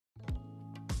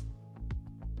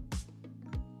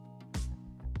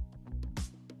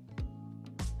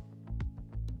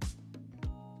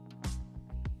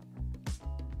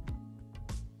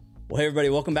Well, hey, everybody,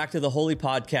 welcome back to the Holy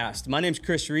Podcast. My name's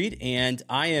Chris Reed, and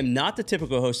I am not the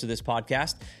typical host of this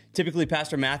podcast. Typically,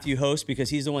 Pastor Matthew hosts because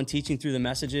he's the one teaching through the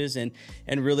messages and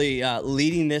really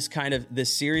leading this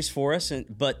series for us.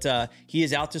 But he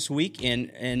is out this week,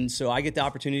 and so I get the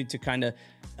opportunity to kind of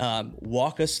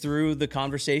walk us through the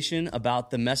conversation about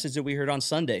the message that we heard on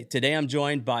Sunday. Today, I'm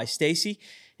joined by Stacy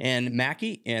and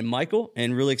Mackie and Michael,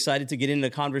 and really excited to get into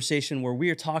the conversation where we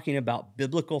are talking about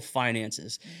biblical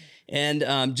finances.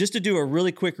 And just to do a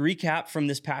really quick recap from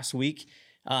this past week,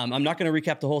 I'm not going to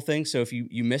recap the whole thing, so if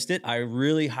you missed it, I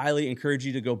really highly encourage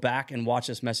you to go back and watch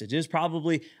this message.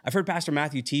 I've heard Pastor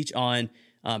Matthew teach on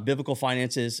biblical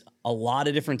finances a lot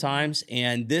of different times,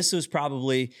 and this was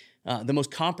probably the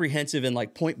most comprehensive and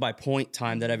like point by point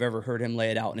time that I've ever heard him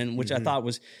lay it out, and which I thought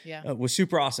was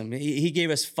super awesome. He gave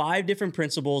us 5 different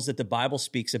principles that the Bible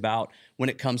speaks about when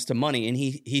it comes to money, and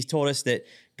he's told us that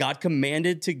God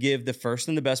commanded to give the first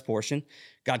and the best portion.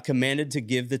 God commanded to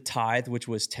give the tithe, which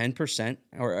was 10%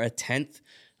 or a tenth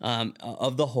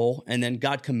of the whole, and then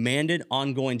God commanded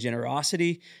ongoing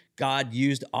generosity. God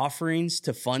used offerings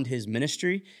to fund his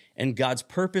ministry, and God's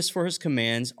purpose for his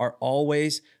commands are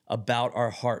always about our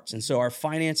hearts. And so our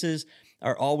finances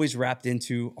are always wrapped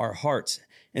into our hearts.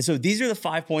 And so these are the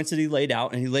 5 points that he laid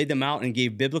out, and he laid them out and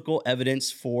gave biblical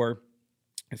evidence for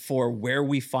where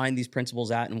we find these principles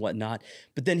at and whatnot.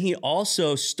 But then he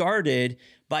also started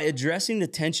by addressing the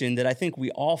tension that I think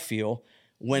we all feel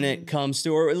when it comes to,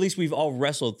 or at least we've all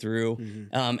wrestled through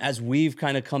as we've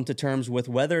kind of come to terms with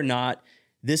whether or not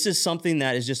this is something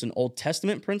that is just an Old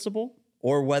Testament principle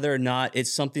or whether or not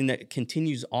it's something that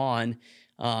continues on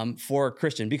for a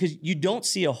Christian. Because you don't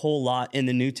see a whole lot in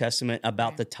the New Testament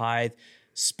about the tithe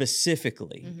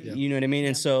specifically. You know what I mean?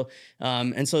 And so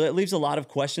that leaves a lot of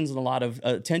questions and a lot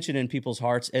of tension in people's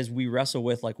hearts as we wrestle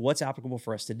with like what's applicable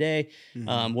for us today.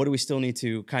 What do we still need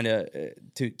to kind of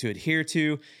to adhere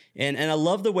to? And I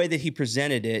love the way that he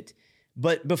presented it.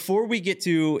 But before we get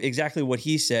to exactly what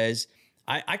he says,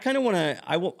 I kind of want to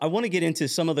I want to get into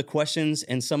some of the questions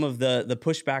and some of the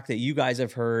pushback that you guys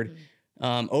have heard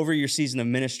over your season of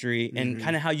ministry and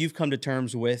kind of how you've come to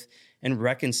terms with and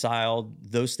reconciled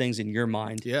those things in your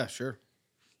mind. Yeah, sure.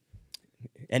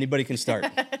 Anybody can start.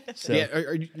 So.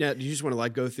 Yeah, do you just want to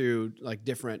like go through like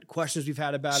different questions we've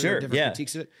had about it or different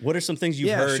critiques of it? What are some things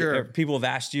you've heard or people have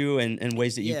asked you and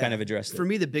ways that you kind of addressed it? For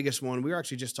me, the biggest one, we were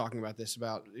actually just talking about this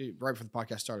right before the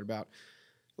podcast started about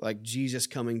like Jesus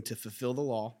coming to fulfill the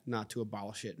law, not to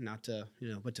abolish it, not to,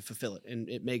 but to fulfill it. And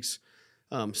it makes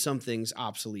some things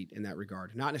obsolete in that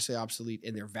regard. Not necessarily obsolete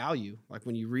in their value. Like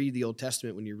when you read the Old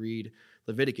Testament, when you read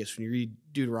Leviticus, when you read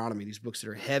Deuteronomy, these books that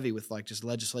are heavy with like just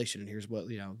legislation, and here's what,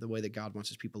 the way that God wants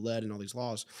his people led and all these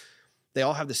laws, they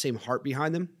all have the same heart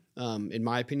behind them. In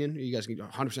my opinion, you guys can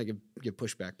 100% give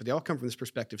pushback, but they all come from this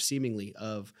perspective seemingly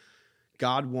of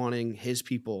God wanting his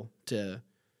people to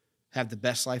have the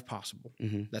best life possible.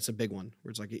 That's a big one where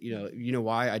it's like, you know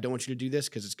why I don't want you to do this?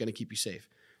 Because it's going to keep you safe.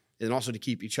 And then also to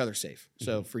keep each other safe.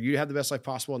 So for you to have the best life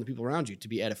possible and the people around you to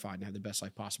be edified and have the best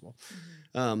life possible.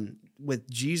 With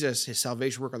Jesus, his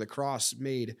salvation work on the cross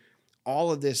made all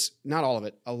of this, not all of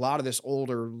it, a lot of this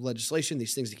older legislation,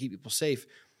 these things to keep people safe,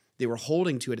 they were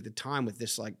holding to it at the time with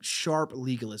this like sharp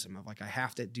legalism of like, I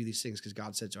have to do these things because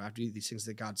God said so. I have to do these things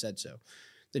that God said so.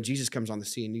 Then Jesus comes on the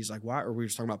scene and he's like, why? Or we were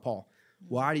just talking about Paul.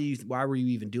 Why were you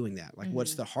even doing that? Like,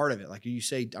 what's the heart of it? Like you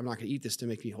say, I'm not going to eat this to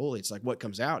make me holy. It's like what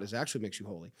comes out is actually makes you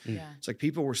holy. It's like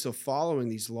people were still following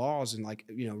these laws and like,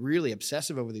 really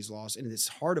obsessive over these laws. And it's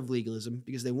heart of legalism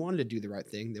because they wanted to do the right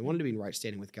thing. They wanted to be in right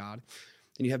standing with God.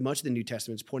 And you have much of the New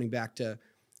Testament's pointing back to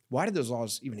why did those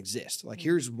laws even exist? Like,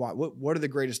 here's why, what are the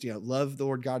greatest, love the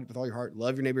Lord God with all your heart,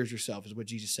 love your neighbor as yourself is what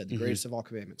Jesus said, the greatest of all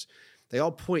commandments. They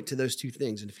all point to those 2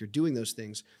 things. And if you're doing those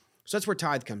things, so that's where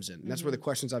tithe comes in. And that's where the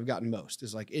questions I've gotten most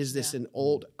is like, is this an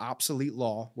old obsolete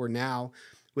law where now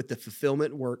with the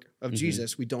fulfillment work of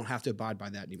Jesus, we don't have to abide by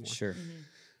that anymore? Sure.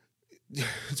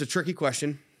 It's a tricky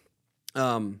question.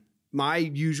 My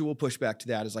usual pushback to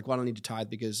that is like, well, I don't need to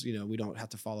tithe because, we don't have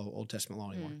to follow Old Testament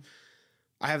law anymore.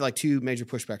 I have like 2 major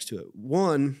pushbacks to it.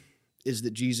 One is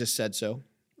that Jesus said so.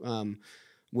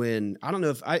 When I don't know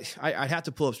if I'd have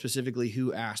to pull up specifically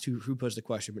who asked, who posed the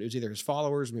question, but it was either his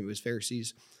followers, maybe it was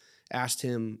Pharisees, asked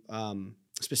him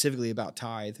specifically about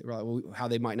tithe, how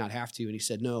they might not have to. And he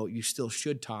said, no, you still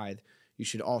should tithe. You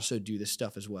should also do this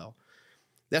stuff as well.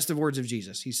 That's the words of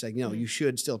Jesus. He's saying, no, you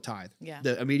should still tithe.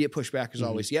 The immediate pushback is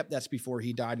always, yep, that's before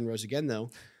he died and rose again, though.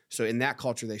 So in that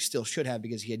culture, they still should have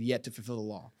because he had yet to fulfill the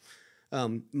law.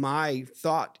 My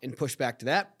thought and pushback to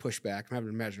that pushback, I'm having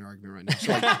an imaginary argument right now,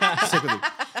 so like, stick with me.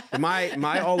 But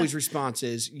my always response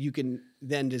is, you can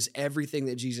then, does everything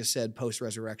that Jesus said post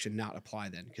resurrection not apply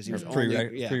then? Because he was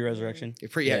pre-resurrection.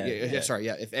 Sorry,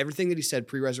 if everything that he said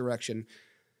pre-resurrection,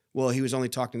 well, he was only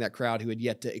talking to that crowd who had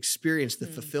yet to experience the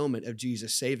fulfillment of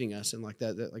Jesus saving us and like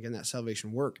that, like in that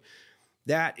salvation work.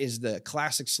 That is the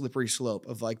classic slippery slope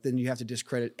of like, then you have to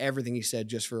discredit everything he said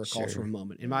just for a cultural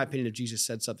moment. In my opinion, if Jesus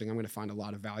said something, I'm going to find a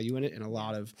lot of value in it and a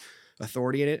lot of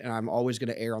authority in it. And I'm always going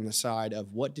to err on the side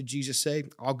of, what did Jesus say?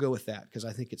 I'll go with that because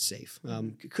I think it's safe.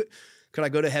 Could I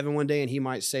go to heaven one day and he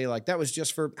might say like, that was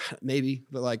just for maybe,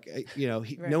 but like,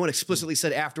 no one explicitly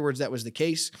said afterwards that was the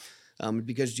case.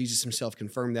 Because Jesus himself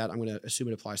confirmed that, I'm going to assume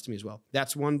it applies to me as well.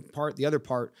 That's one part. The other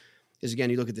part is, again,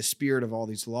 you look at the spirit of all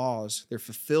these laws, they're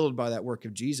fulfilled by that work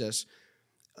of Jesus,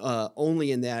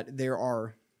 only in that there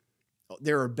are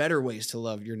better ways to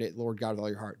love your Lord God with all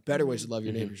your heart, better ways to love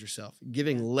your neighbors yourself.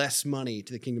 Giving less money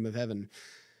to the kingdom of heaven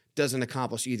doesn't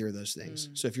accomplish either of those things.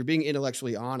 So if you're being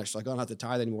intellectually honest, like, I don't have to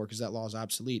tithe anymore because that law is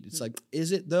obsolete. It's like,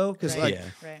 is it though? Because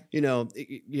you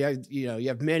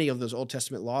have many of those Old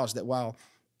Testament laws that, while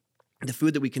the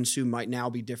food that we consume might now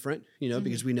be different,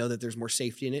 because we know that there's more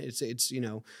safety in it. It's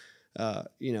in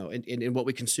what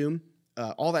we consume.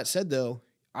 All that said, though,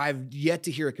 I've yet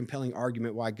to hear a compelling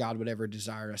argument why God would ever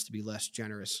desire us to be less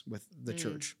generous with the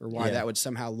church, or why that would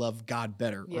somehow love God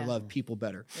better or love people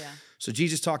better. Yeah. So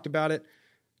Jesus talked about it.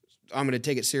 I'm going to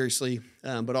take it seriously,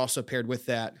 but also paired with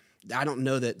that, I don't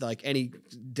know that like any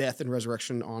death and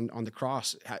resurrection on the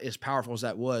cross, as powerful as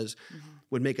that was,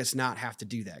 would make us not have to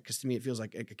do that. Because to me, it feels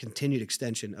like a continued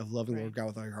extension of loving Lord God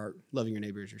with all your heart, loving your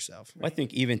neighbor as yourself. Well, I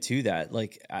think even to that,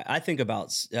 like I think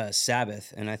about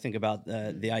Sabbath, and I think about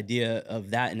the idea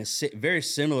of that in a very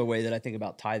similar way that I think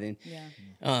about tithing.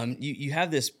 Yeah. You have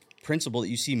this principle that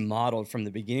you see modeled from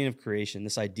the beginning of creation,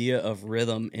 this idea of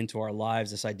rhythm into our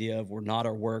lives, this idea of we're not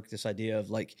our work, this idea of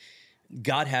like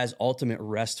God has ultimate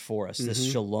rest for us, this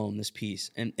shalom, this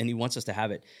peace, and he wants us to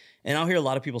have it. And I'll hear a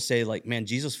lot of people say like, man,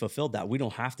 Jesus fulfilled that. We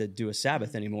don't have to do a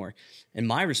Sabbath anymore. And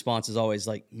my response is always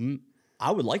like, I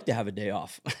would like to have a day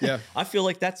off. Yeah. I feel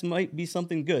like that might be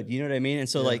something good. You know what I mean? And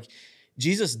so like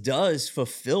Jesus does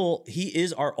fulfill, he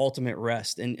is our ultimate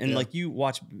rest. And like you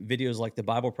watch videos like the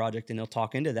Bible Project and they'll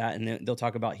talk into that, and they'll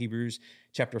talk about Hebrews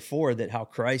chapter 4, that how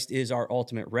Christ is our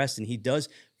ultimate rest and he does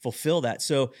fulfill that.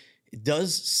 So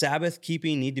does Sabbath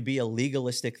keeping need to be a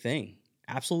legalistic thing?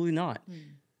 Absolutely not.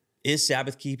 Is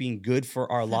Sabbath keeping good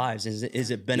for our lives? Is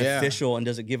it beneficial and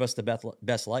does it give us the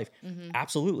best life?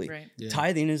 Absolutely. Right. Yeah.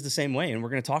 Tithing is the same way. And we're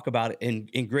going to talk about it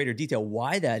in greater detail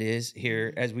why that is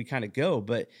here as we kind of go.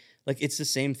 But like, it's the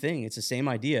same thing. It's the same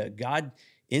idea. God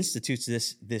institutes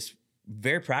this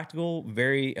very practical,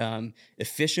 very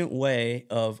efficient way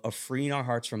of freeing our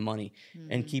hearts from money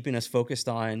and keeping us focused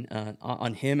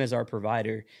on him as our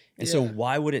provider. And so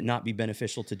why would it not be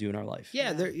beneficial to do in our life?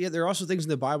 There are also things in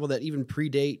the Bible that even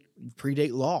predate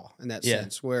law in that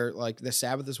sense, where like the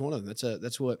Sabbath is one of them.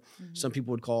 That's what some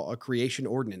people would call a creation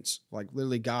ordinance. Like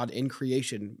literally God in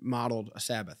creation modeled a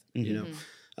Sabbath, you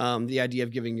know. The idea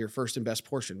of giving your first and best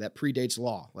portion, that predates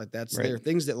law. Like there are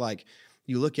things that like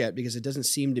you look at, because it doesn't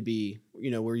seem to be,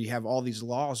 where you have all these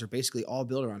laws are basically all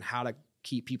built around how to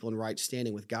keep people in right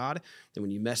standing with God. Then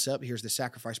when you mess up, here's the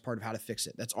sacrifice part of how to fix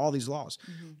it. That's all these laws.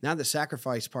 Now the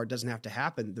sacrifice part doesn't have to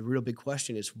happen. The real big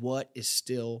question is, what is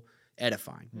still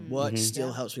edifying? What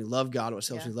still helps me love God? What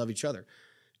still helps me love each other?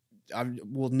 I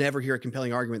will never hear a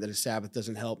compelling argument that a Sabbath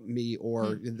doesn't help me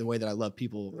or the way that I love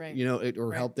people,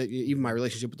 help that even my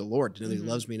relationship with the Lord, to know that he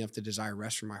loves me enough to desire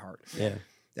rest from my heart. Yeah.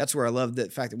 That's where I love the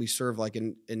fact that we serve like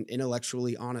an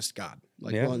intellectually honest God.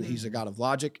 Like one, he's a God of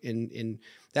logic, and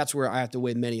that's where I have to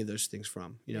weigh many of those things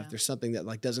from. If there's something that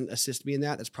like doesn't assist me in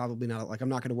that, that's probably not like, I'm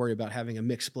not going to worry about having a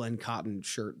mixed blend cotton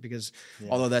shirt, because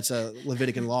although that's a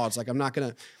Levitican law, it's like I'm not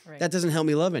going to. That doesn't help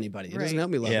me love anybody. It doesn't help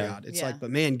me love God. It's like,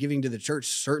 but man, giving to the church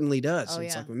certainly does.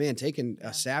 It's like, but man, taking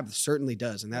a Sabbath certainly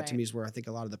does, and that to me is where I think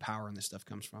a lot of the power in this stuff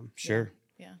comes from. Sure.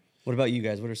 Yeah. What about you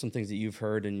guys? What are some things that you've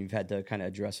heard and you've had to kind of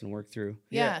address and work through?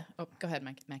 Yeah. Oh, go ahead,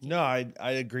 Mackie. No, I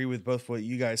agree with both what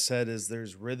you guys said. Is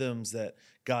there's rhythms that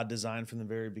God designed from the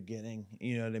very beginning.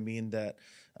 You know what I mean? That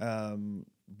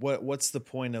what's the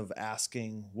point of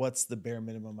asking? What's the bare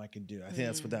minimum I can do? I think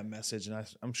that's what that message, and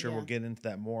I'm sure we'll get into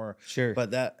that more. Sure.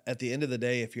 But that at the end of the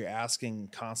day, if you're asking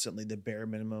constantly the bare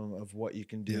minimum of what you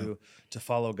can do to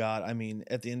follow God, I mean,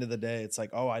 at the end of the day, it's like,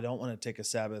 oh, I don't want to take a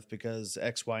Sabbath because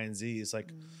X, Y, and Z. It's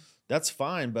like. That's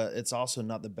fine, but it's also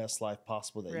not the best life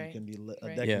possible that you can be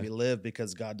can be lived,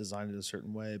 because God designed it a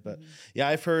certain way. But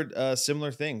I've heard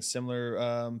similar things,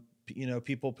 similar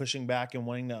people pushing back and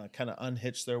wanting to kind of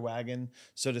unhitch their wagon,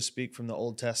 so to speak, from the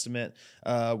Old Testament,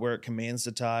 where it commands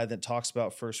the tithe, that talks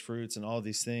about first fruits and all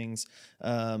these things.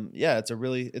 It's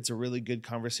a really good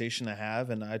conversation to have,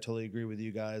 and I totally agree with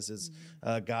you guys. Is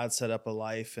God set up a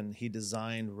life, and He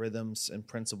designed rhythms and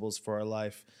principles for our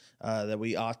life that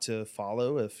we ought to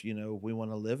follow if we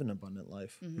want to live an abundant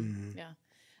life. Yeah.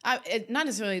 Not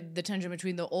necessarily the tension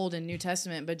between the Old and New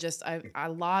Testament, but just a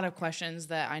lot of questions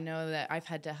that I know that I've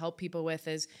had to help people with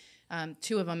is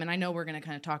two of them. And I know we're going to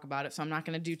kind of talk about it, so I'm not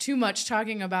going to do too much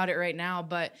talking about it right now.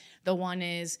 But the one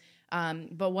is,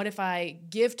 but what if I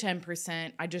give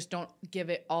 10%, I just don't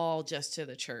give it all just to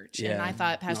the church? Yeah. And I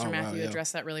thought Pastor Matthew yeah.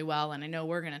 addressed that really well. And I know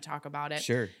we're going to talk about it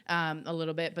Sure. a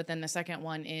little bit. But then the second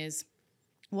one is,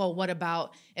 well, what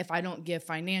about if I don't give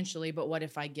financially, but what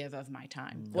if I give of my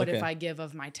time? What if Okay. I give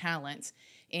of my talents?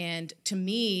 And to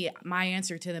me, my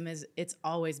answer to them is it's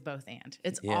always both and.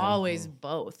 It's Yeah. always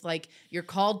both. Like you're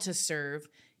called to serve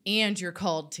and you're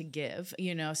called to give,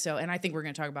 So, and I think we're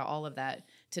going to talk about all of that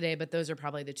today, but those are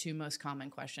probably the two most common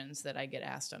questions that I get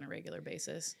asked on a regular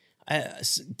basis.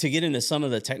 To get into some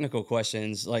of the technical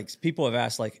questions, like people have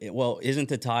asked, like, well, isn't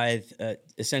the tithe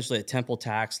essentially a temple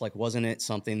tax? Like, wasn't it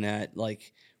something that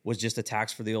like was just a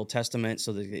tax for the Old Testament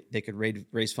so that they could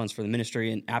raise funds for the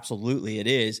ministry? And absolutely, it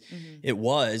is. Mm-hmm. It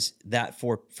was that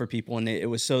for people, and it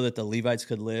was so that the Levites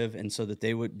could live, and so that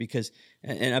they would, because,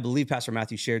 and I believe Pastor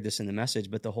Matthew shared this in the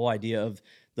message, but the whole idea of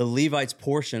the Levites'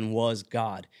 portion was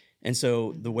God. And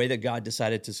so the way that God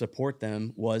decided to support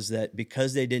them was that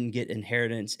because they didn't get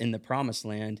inheritance in the promised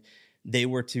land, they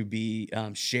were to be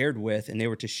shared with, and they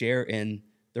were to share in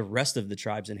the rest of the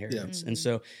tribe's inheritance. Yeah. And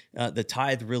so the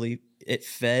tithe really, it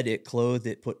fed, it clothed,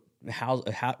 it put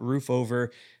a roof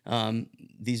over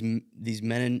these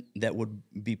men that would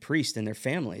be priests and their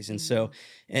families. And so,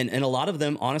 and a lot of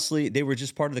them, honestly, they were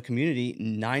just part of the community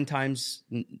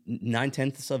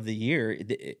 9/10 of the year.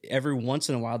 Every once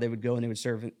in a while they would go and they would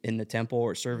serve in the temple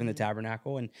or serve in the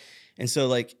tabernacle. And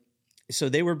so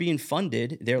they were being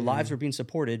funded, their lives were being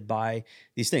supported by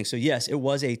these things. So yes, it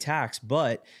was a tax,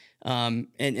 but,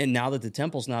 and now that the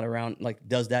temple's not around, like,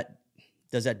 does that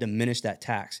diminish that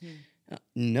tax?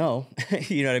 No,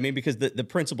 you know what I mean? Because the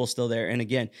principle's still there. And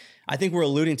again, I think we're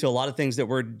alluding to a lot of things that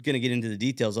we're going to get into the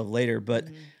details of later, but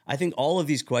I think all of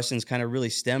these questions kind of really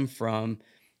stem from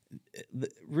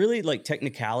really like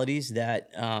technicalities that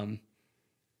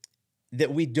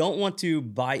we don't want to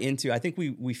buy into. I think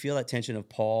we feel that tension of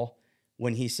Paul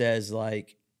when he says,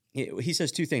 like, he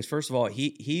says two things. First of all,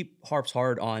 he harps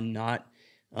hard on not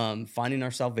finding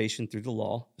our salvation through the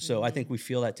law. So I think we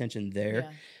feel that tension there.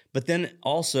 Yeah. But then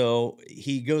also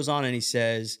he goes on and he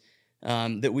says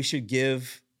that we should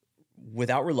give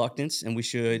without reluctance, and we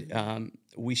should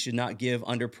not give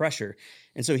under pressure.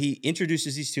 And so he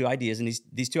introduces these two ideas, and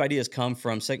these two ideas come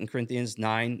from 2 Corinthians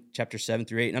 9, chapter 7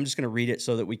 through 8. And I'm just going to read it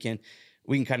so that we can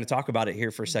kind of talk about it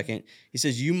here for a second. He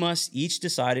says, "You must each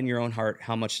decide in your own heart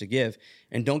how much to give,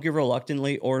 and don't give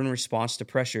reluctantly or in response to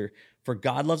pressure. For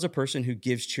God loves a person who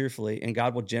gives cheerfully, and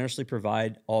God will generously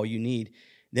provide all you need.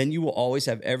 Then you will always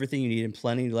have everything you need and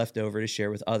plenty left over to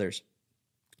share with others."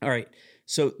 All right.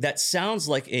 So that sounds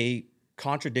like a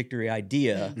contradictory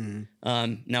idea.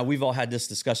 Now, we've all had this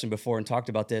discussion before and talked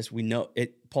about this. We know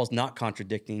Paul's not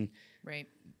contradicting Right.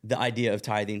 the idea of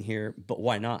tithing here, but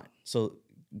why not? So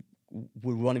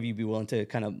would one of you be willing to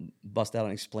kind of bust out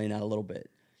and explain that a little bit?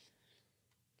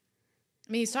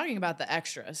 I mean, he's talking about the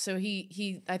extra. So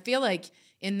I feel like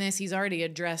in this, he's already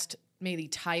addressed maybe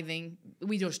tithing.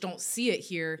 We just don't see it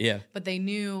here. Yeah. But they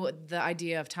knew the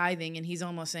idea of tithing, and he's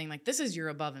almost saying, like, this is your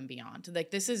above and beyond. Like,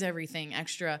 this is everything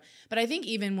extra. But I think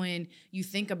even when you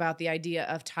think about the idea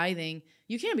of tithing,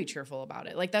 you can be cheerful about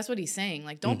it. Like, that's what he's saying.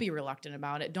 Like, don't be reluctant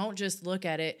about it. Don't just look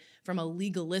at it from a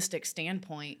legalistic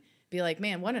standpoint. Be like,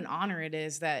 man, what an honor it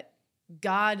is that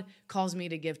God calls me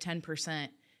to give 10%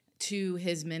 to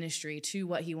his ministry, to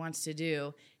what he wants to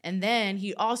do. And then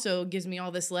he also gives me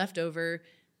all this leftover,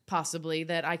 possibly,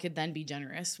 that I could then be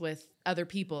generous with other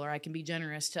people, or I can be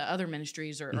generous to other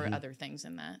ministries or other things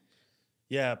in that.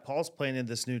 Yeah, Paul's planted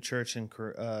this new church in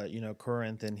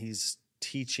Corinth, and he's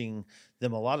teaching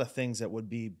them a lot of things that would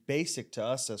be basic to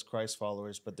us as Christ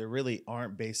followers, but they really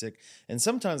aren't basic. And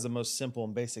sometimes the most simple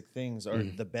and basic things are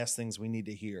the best things we need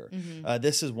to hear.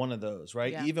 This is one of those,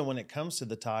 right? Yeah. Even when it comes to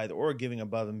the tithe or giving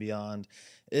above and beyond,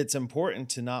 it's important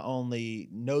to not only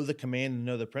know the command and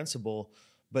know the principle,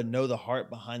 but know the heart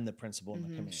behind the principle and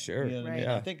the command. Sure. You know what I mean?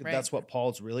 Right. I think Right. that's what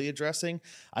Paul's really addressing.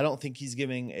 I don't think he's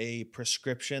giving a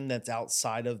prescription that's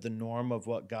outside of the norm of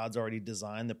what God's already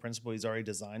designed, the principle he's already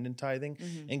designed in tithing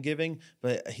and giving.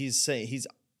 But he's saying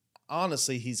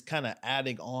honestly, he's kind of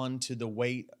adding on to the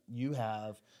weight you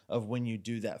have of when you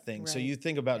do that thing. So Right. you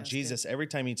think about that's Jesus, every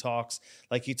time he talks,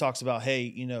 like he talks about, hey,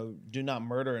 do not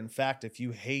murder. In fact, if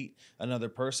you hate another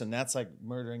person, that's like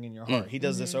murdering in your heart. He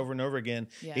does this over and over again.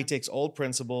 Yeah. He takes old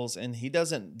principles and he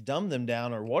doesn't dumb them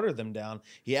down or water them down.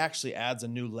 He actually adds a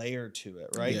new layer to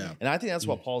it, right? Yeah. And I think that's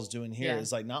what Paul's doing here Yeah.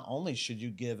 is like, not only should you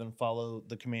give and follow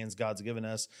the commands God's given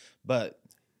us, but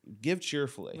give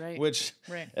cheerfully, Right. which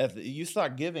Right. if you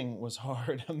thought giving was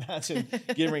hard, imagine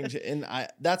giving.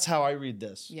 That's how I read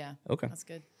this. Yeah. Okay. That's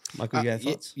good. Michael, you got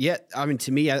Yeah, thoughts? yeah, I mean,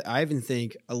 to me, I even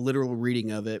think a literal reading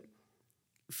of it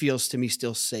feels to me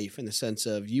still safe in the sense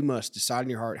of you must decide in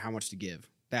your heart how much to give.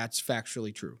 That's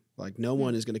factually true. Like no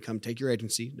one is going to come take your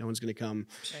agency. No one's going to come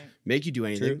Right. make you do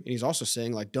anything. True. And he's also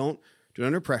saying like, don't do it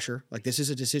under pressure. Like this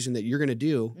is a decision that you're going to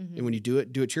do. And when you do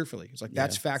it cheerfully. It's like,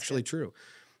 that's factually true.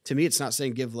 To me, it's not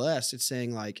saying give less. It's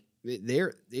saying like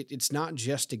it's not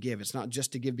just to give. It's not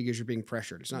just to give because you're being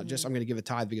pressured. It's not just I'm going to give a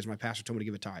tithe because my pastor told me to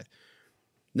give a tithe.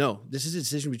 No, this is a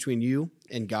decision between you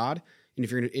and God. And if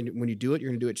you're gonna, and when you do it,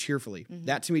 you're going to do it cheerfully.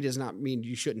 That to me does not mean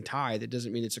you shouldn't tithe. It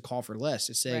doesn't mean it's a call for less.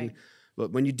 It's saying, Right.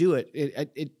 but when you do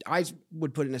it, I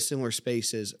would put it in a similar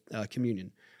space as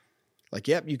communion. Like,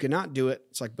 yep, you cannot do it.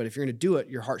 It's like, but if you're going to do it,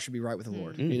 your heart should be right with the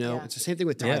Lord. You know, Yeah. it's the same thing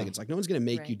with tithing. Yeah. It's like no one's going to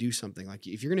make Right. you do something. Like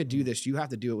if you're going to do this, you have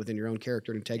to do it within your own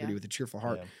character and integrity Yeah. with a cheerful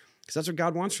heart, Yeah. because that's what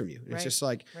God wants from you. And Right. It's just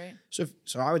like Right. so.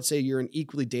 I would say you're in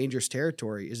equally dangerous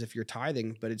territory is if you're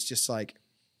tithing, but it's just like,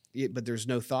 but there's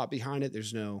no thought behind it.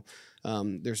 There's no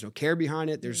care behind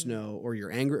it. There's no, or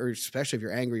you're angry, or especially if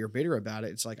you're angry or bitter about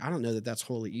it. It's like I don't know that that's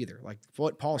holy either. Like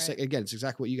what Paul's saying again, it's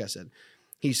exactly what you guys said.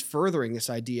 He's furthering this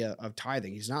idea of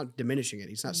tithing. He's not diminishing it.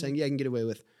 He's not saying, yeah, I can get away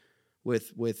with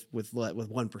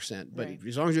 1%, but Right.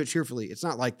 as long as you do it cheerfully, it's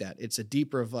not like that. It's a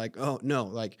deeper of like, oh no,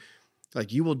 like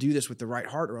you will do this with the right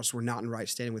heart, or else we're not in right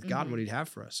standing with God and what He'd have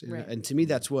for us. Right. And to me,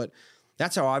 that's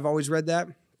how I've always read that.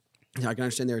 And I can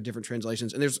understand there are different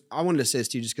translations, and I wanted to say this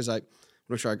to you just because I'm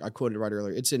not sure I quoted it right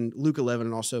earlier. It's in Luke 11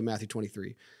 and also Matthew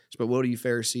 23. It's but woe to you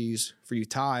Pharisees, for you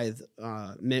tithe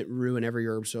mint, rue, and every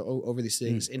herb, so over these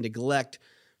things, and neglect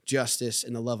justice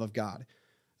and the love of God.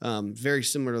 Very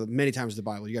similar to many times in the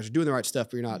Bible. You guys are doing the right stuff,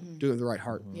 but you're not doing it with the right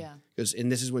heart. Yeah. And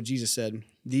this is what Jesus said: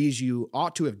 these you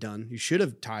ought to have done. You should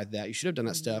have tithed that. You should have done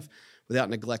that stuff without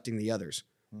neglecting the others.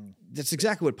 That's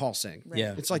exactly what Paul's saying. Right.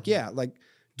 Yeah. It's like,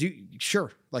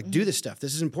 do this stuff.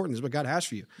 This is important. This is what God has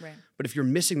for you. Right. But if you're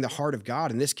missing the heart of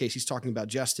God, in this case, he's talking about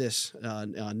justice,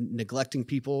 neglecting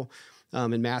people.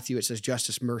 In Matthew, it says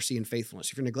justice, mercy, and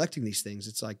faithfulness. If you're neglecting these things,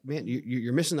 it's like, man,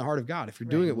 you're missing the heart of God. If you're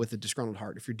doing it with a disgruntled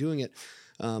heart, if you're doing it,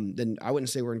 then I wouldn't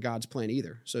say we're in God's plan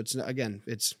either. So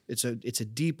it's a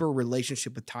deeper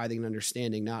relationship with tithing and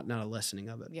understanding, not a lessening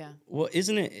of it. Yeah. Well,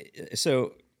 isn't it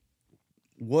so?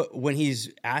 When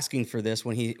he's asking for this,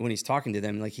 when he's talking to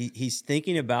them, like he's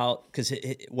thinking about, because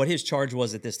what his charge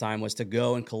was at this time was to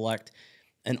go and collect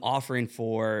an offering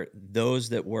for those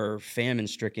that were famine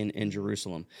stricken in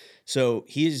Jerusalem. So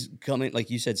he's coming,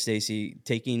 like you said, Stacy,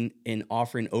 taking an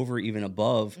offering over even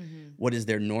above what is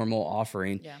their normal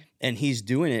offering, Yeah. and he's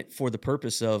doing it for the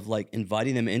purpose of like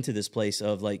inviting them into this place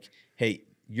of like, hey,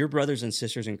 your brothers and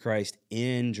sisters in Christ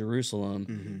in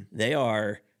Jerusalem,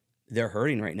 they're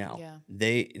hurting right now. Yeah.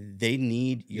 They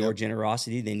need your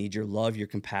generosity. They need your love, your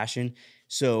compassion.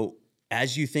 So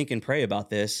as you think and pray about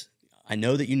this, I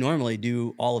know that you normally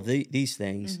do all of these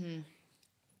things.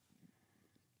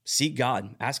 Seek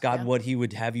God. Ask God what He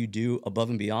would have you do above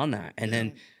and beyond that,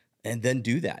 and then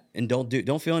do that. And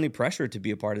don't feel any pressure to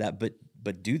be a part of that,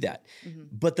 but do that.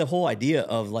 But the whole idea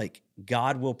of like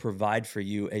God will provide for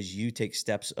you as you take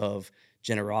steps of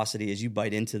generosity, as you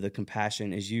bite into the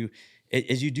compassion, as you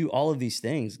do all of these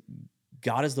things,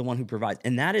 God is the one who provides.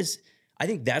 And that is, I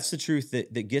think that's the truth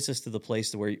that gets us to the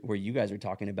place where you guys are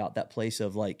talking about, that place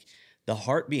of like the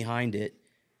heart behind it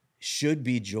should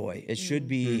be joy. It should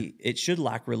be, it should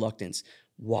lack reluctance.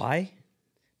 Why?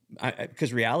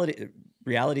 Because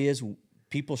reality is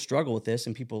people struggle with this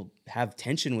and people have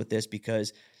tension with this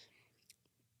because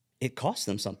it costs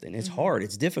them something. It's hard.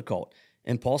 It's difficult.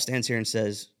 And Paul stands here and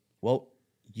says, well,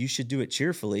 you should do it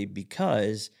cheerfully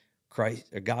because Christ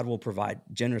or God will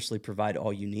generously provide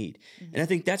all you need. And I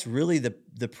think that's really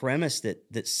the premise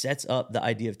that sets up the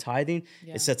idea of tithing.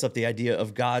 Yeah. It sets up the idea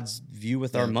of God's view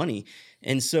with our money.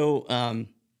 And so I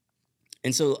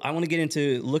want to get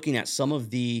into looking at some of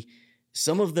the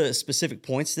specific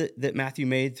points that Matthew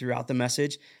made throughout the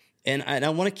message. And I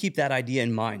want to keep that idea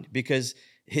in mind because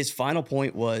his final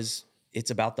point was it's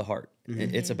about the heart.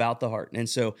 It's about the heart. And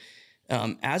so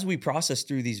as we process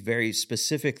through these very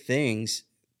specific things,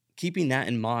 keeping that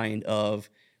in mind of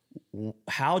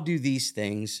how do these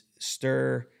things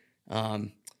stir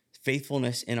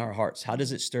faithfulness in our hearts? How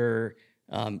does it stir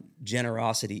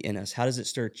generosity in us? How does it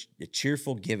stir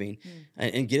cheerful giving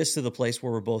and get us to the place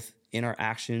where we're both in our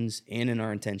actions and in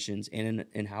our intentions and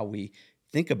in how we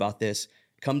think about this,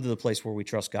 come to the place where we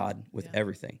trust God with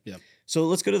everything. Yeah. So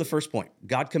let's go to the first point.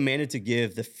 God commanded to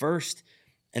give the first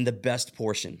and the best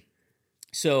portion.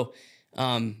 So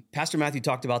Pastor Matthew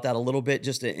talked about that a little bit,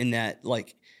 just in that,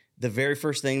 like, the very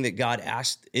first thing that God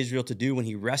asked Israel to do when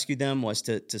he rescued them was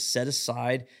to set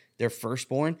aside their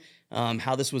firstborn,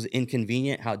 how this was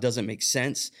inconvenient, how it doesn't make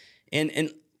sense,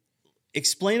 and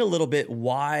explain a little bit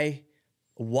why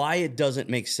it doesn't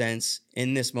make sense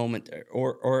in this moment,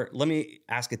 or let me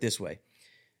ask it this way.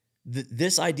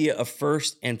 This idea of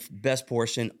first and best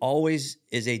portion always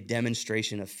is a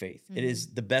demonstration of faith. It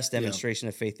is the best demonstration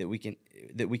of faith that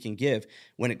we can give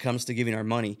when it comes to giving our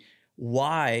money.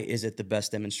 Why is it the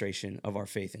best demonstration of our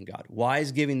faith in God? Why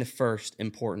is giving the first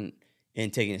important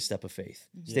in taking a step of faith?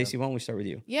 Stacey, why don't we start with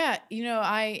you? Yeah,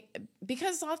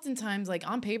 because oftentimes, like,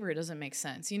 on paper, it doesn't make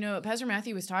sense. Pastor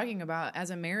Matthew was talking about,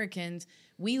 as Americans,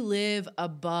 we live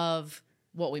above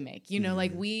what we make.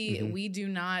 Like, we do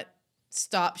not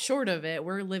stop short of it.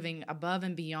 We're living above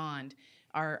and beyond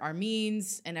our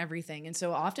means and everything. And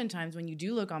so oftentimes when you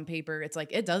do look on paper, it's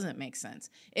like, it doesn't make sense.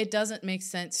 It doesn't make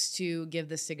sense to give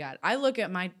this to God. I look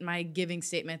at my giving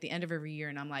statement at the end of every year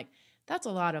and I'm like, that's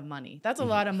a lot of money. That's a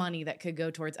lot of money that could go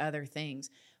towards other things.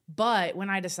 But when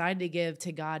I decide to give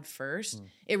to God first,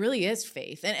 it really is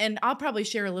faith. And I'll probably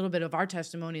share a little bit of our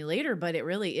testimony later, but it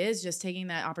really is just taking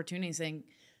that opportunity and saying,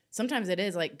 sometimes it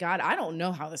is like, God, I don't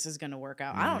know how this is going to work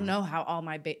out. I don't know how all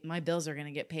my bills are going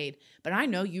to get paid, but I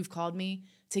know you've called me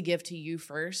to give to you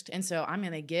first. And so I'm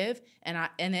going to give. And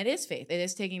it is faith. It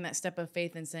is taking that step of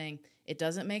faith and saying, it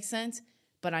doesn't make sense,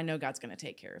 but I know God's going to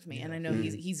take care of me. Yeah. And I know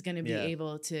he's going to be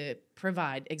able to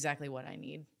provide exactly what I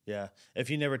need. Yeah. If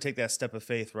you never take that step of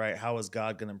faith, right, how is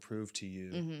God going to prove to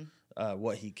you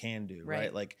what he can do,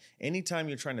 right? Like, anytime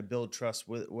you're trying to build trust,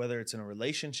 whether it's in a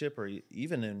relationship or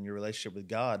even in your relationship with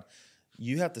God,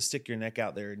 you have to stick your neck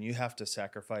out there and you have to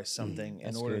sacrifice something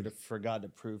in order for God to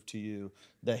prove to you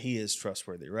that he is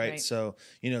trustworthy, right? So,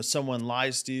 someone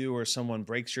lies to you or someone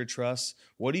breaks your trust.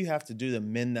 What do you have to do to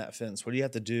mend that fence? What do you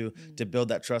have to do to build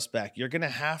that trust back? You're going to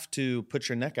have to put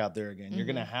your neck out there again. You're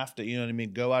going to have to,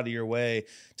 go out of your way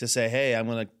to say, hey, I'm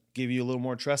going to give you a little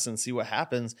more trust and see what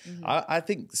happens. I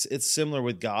think it's similar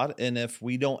with God. And if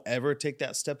we don't ever take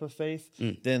that step of faith,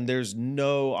 then there's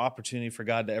no opportunity for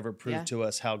God to ever prove to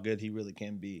us how good he really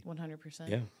can be. 100%.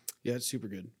 Yeah, it's super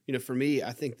good. For me,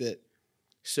 I think that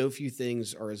so few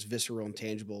things are as visceral and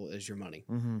tangible as your money.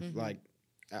 Like,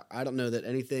 I don't know that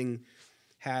anything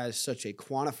has such a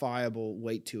quantifiable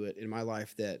weight to it in my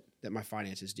life that my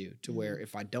finances do, to where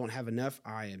if I don't have enough,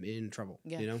 I am in trouble.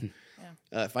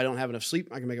 If I don't have enough sleep,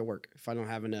 I can make it work. If I don't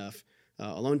have enough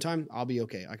alone time, I'll be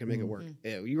okay. I can make it work.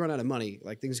 You run out of money,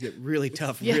 like, things get really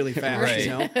tough really fast.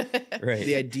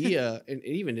 The idea, and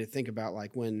even to think about,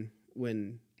 like,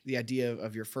 when the idea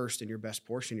of your first and your best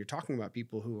portion, you're talking about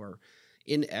people who are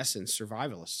in essence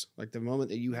survivalists. Like, the moment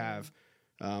that you have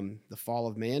the fall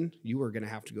of man, you were going to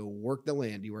have to go work the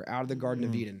land. You were out of the Garden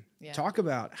of Eden. Talk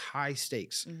about high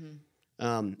stakes.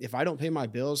 If I don't pay my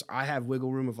bills, I have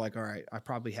wiggle room of, like, all right, I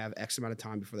probably have X amount of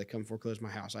time before they come foreclose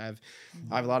my house. I have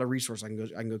a lot of resources. I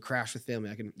can go crash with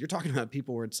family. You're talking about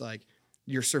people where it's like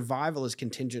your survival is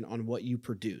contingent on what you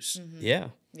produce.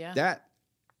 That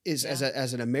is,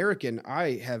 as an American,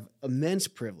 I have immense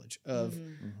privilege of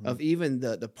even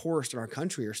the poorest in our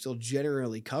country are still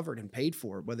generally covered and paid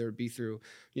for, whether it be through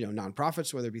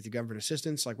nonprofits, whether it be through government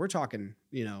assistance. Like, we're talking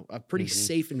a pretty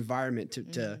safe environment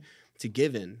to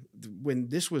give in. When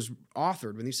this was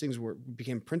authored, when these things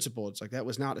became principle, it's like that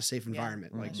was not a safe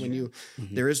environment. Like, when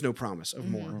there is no promise of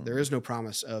more, there is no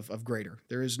promise of greater,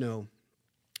 there is no,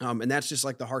 and that's just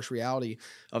like the harsh reality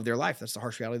of their life. That's the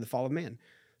harsh reality of the fall of man.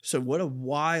 So what a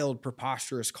wild,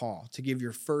 preposterous call to give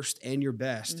your first and your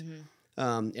best.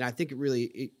 And I think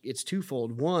it's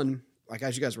twofold. One, like,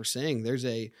 as you guys were saying, there's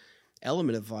a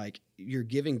element of, like, you're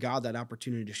giving God that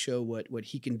opportunity to show what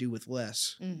he can do with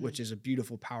less, which is a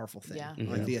beautiful, powerful thing.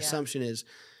 Like, the assumption is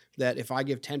that if I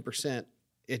give 10%,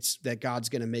 it's that God's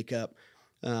going to make up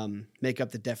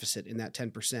the deficit in that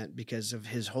 10% because of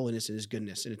his holiness and his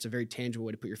goodness. And it's a very tangible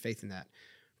way to put your faith in that.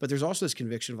 But there's also this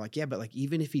conviction of, like, but like,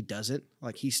 even if he doesn't,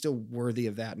 like, he's still worthy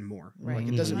of that and more. Like,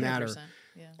 it doesn't matter.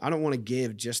 I don't want to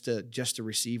give just to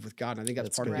receive with God. And I think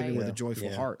that's part of giving with a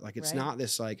joyful heart. Like, it's not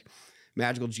this, like,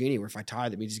 magical genie where if I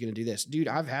tithe, that means he's going to do this. Dude,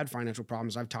 I've had financial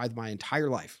problems. I've tithed my entire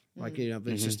life. Like,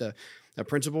 but it's just a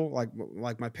principle.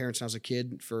 Like my parents, when I was a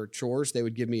kid, for chores, they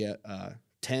would give me a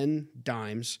 10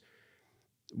 dimes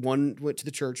One went to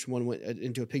the church, one went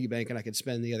into a piggy bank, and I could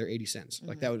spend the other 80 cents.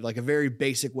 Like that was like a very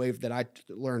basic way that I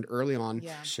learned early on.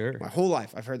 Yeah. Sure. My whole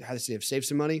life, I've heard how to say, save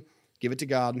some money, give it to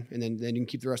God, and then you can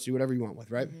keep the rest, do whatever you want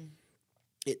with, right?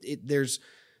 There's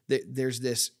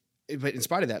this, but in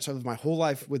spite of that, so my whole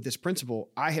life with this principle,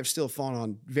 I have still fallen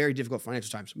on very difficult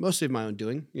financial times, mostly of my own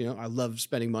doing. You know, I love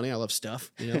spending money. I love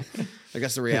stuff, you know, I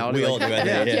guess the reality. We all do, I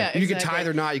think, yeah. You can tithe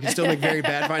or not, you can still make very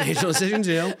bad financial decisions,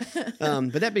 you know?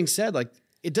 But that being said, like,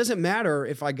 it doesn't matter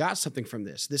if I got something from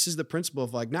this. This is the principle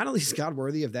of like, not only is God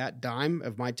worthy of that dime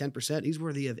of my 10%, he's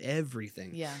worthy of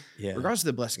everything. Yeah. Regardless of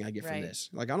the blessing I get from Right. this.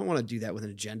 Like, I don't want to do that with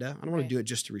an agenda. I don't want to do it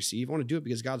just to receive. I want to do it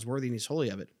because God's worthy and he's holy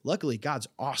of it. Luckily, God's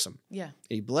awesome. Yeah. And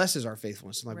he blesses our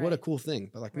faithfulness. And like, what a Right. cool thing.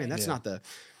 But like, man, Right. that's not the,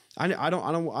 I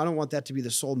don't want that to be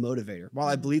the sole motivator. While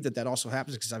I believe that also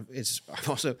happens because I've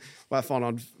also, while I've fallen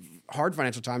on hard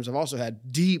financial times, I've also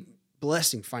had deep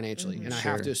blessing financially. And I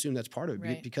have to assume that's part of it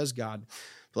Right. because God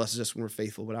blesses us when we're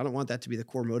faithful, but I don't want that to be the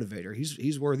core motivator.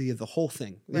 He's worthy of the whole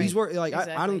thing. Right. He's worthy. Like I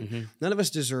Exactly. don't. None of us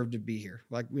deserve to be here.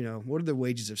 Like, you know, what are the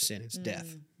wages of sin? It's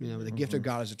death. You know, the gift of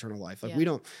God is eternal life. Like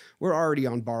we're already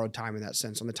on borrowed time in that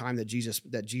sense, on the time that Jesus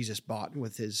bought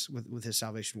with his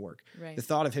salvation work. Right. The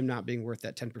thought of him not being worth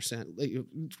that 10%,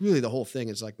 really the whole thing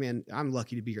is like, man, I'm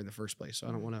lucky to be here in the first place. So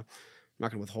I don't want to. I'm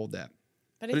not going to withhold that.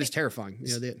 But I it's think- terrifying.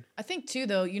 You know, I think too,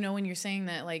 though, you know, when you're saying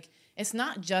that, like, it's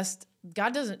not just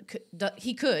God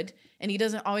he could, and he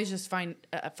doesn't always just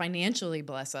financially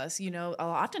bless us. You know,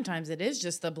 oftentimes it is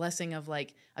just the blessing of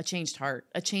like a changed heart,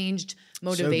 a changed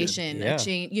motivation, Yeah. a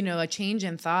change, you know, a change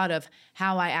in thought of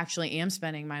how I actually am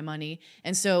spending my money.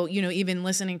 And so, you know, even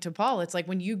listening to Paul, it's like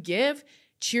when you give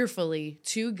cheerfully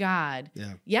to God,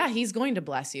 he's going to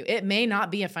bless you. It may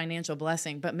not be a financial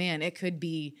blessing, but man, it could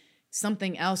be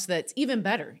something else that's even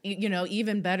better, you know,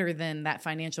 even better than that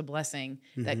financial blessing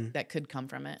that could come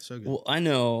from it. so good. Well, I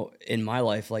know in my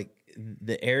life, like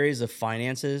the areas of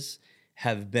finances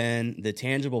have been the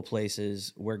tangible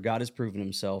places where God has proven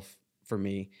himself for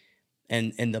me.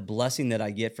 And the blessing that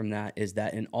I get from that is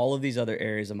that in all of these other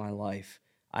areas of my life,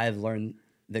 I have learned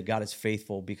that God is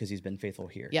faithful because he's been faithful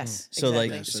here. Yes. So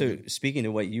exactly. like, so speaking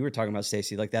to what you were talking about,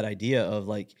 Stacey, like that idea of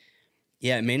like,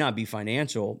 yeah, it may not be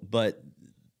financial, but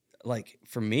like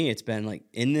for me, it's been like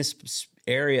in this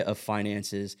area of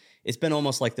finances, it's been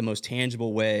almost like the most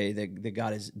tangible way that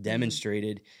God has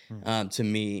demonstrated to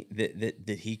me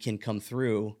that he can come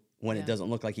through when it doesn't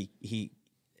look like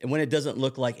when it doesn't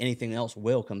look like anything else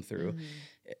will come through.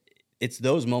 It's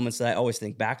those moments that I always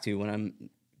think back to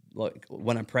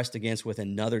when I'm pressed against with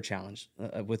another challenge,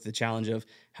 with the challenge of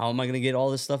how am I going to get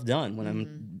all this stuff done when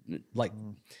I'm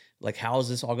like, how is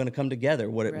this all going to come together?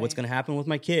 What's going to happen with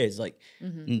my kids? Like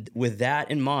with that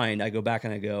in mind, I go back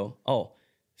and I go, oh,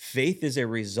 faith is a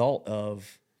result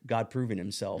of God proving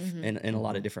himself in a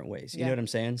lot of different ways. You know what I'm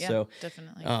saying? Yeah, So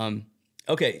definitely.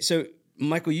 okay. So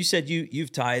Michael, you said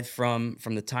you've tithed from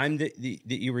the time that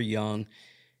you were young.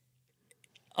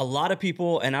 A lot of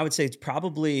people, and I would say it's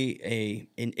probably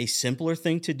a simpler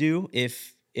thing to do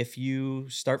if you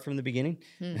start from the beginning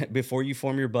before you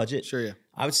form your budget. Sure, yeah.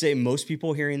 I would say most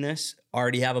people hearing this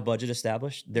already have a budget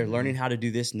established. They're learning how to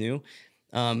do this new.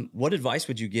 What advice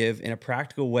would you give in a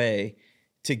practical way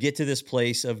to get to this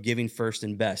place of giving first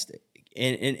and best?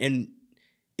 And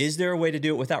is there a way to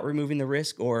do it without removing the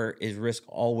risk, or is risk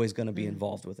always going to be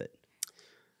involved with it?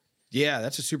 Yeah,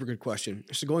 that's a super good question.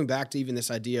 So going back to even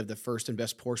this idea of the first and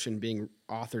best portion being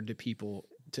authored to people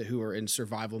who are in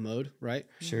survival mode, right?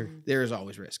 Sure. There is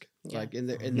always risk. Like in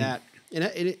that,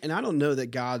 and I don't know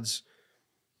that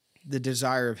the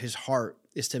desire of his heart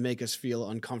is to make us feel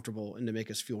uncomfortable and to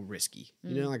make us feel risky.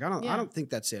 You know, like I don't think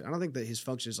that's it. I don't think that his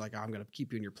function is like, I'm going to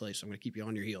keep you in your place. I'm going to keep you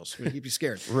on your heels. I'm going to keep you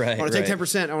scared. Right, I want to take right.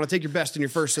 10%. I want to take your best in your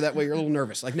first, so that way you're a little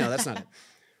nervous. Like, no, that's not it.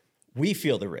 We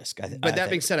feel the risk. But that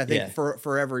being said, I think yeah.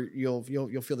 forever you'll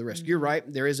feel the risk. You're right.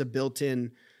 There is a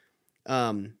built-in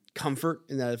comfort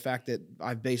in the fact that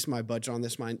I've based my budget on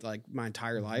this my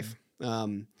entire life.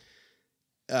 But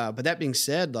that being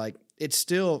said, like it's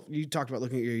still, you talked about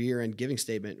looking at your year-end giving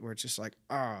statement where it's just like,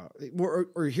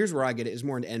 or here's where I get it, is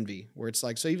more an envy, where it's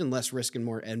like, so even less risk and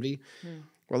more envy.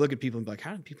 Where I look at people and be like,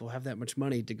 how do people have that much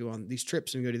money to go on these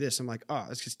trips and go do this? I'm like, oh,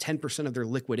 that's because 10% of their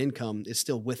liquid income is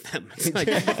still with them. It's like,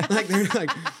 they're like,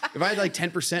 if I had like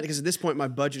 10%, because at this point my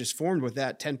budget is formed with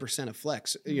that 10% of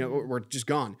flex, you know, or just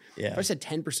gone. Yeah. If I said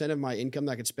 10% of my income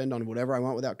that I could spend on whatever I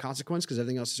want without consequence, because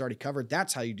everything else is already covered,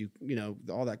 that's how you do, you know,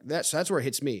 all that. So that's where it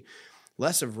hits me.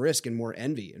 less of risk and more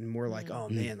envy and more like, oh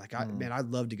man, like I'd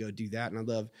love to go do that. And I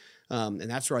love, and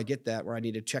that's where I get that, where I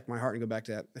need to check my heart and go back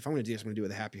to that. If I'm going to do this, I'm going to do it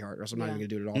with a happy heart, or else I'm not even going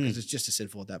to do it at all, because it's just as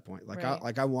sinful at that point.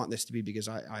 Like I want this to be because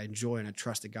I enjoy and I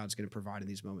trust that God's going to provide in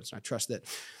these moments. And I trust that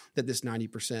this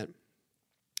 90%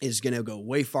 is going to go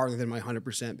way farther than my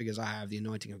 100% because I have the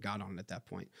anointing of God on it at that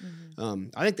point.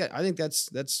 I think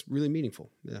that's really meaningful.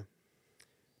 Yeah.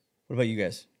 What about you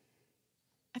guys?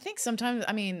 I think sometimes,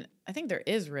 I think there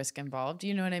is risk involved.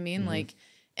 You know what I mean? Like,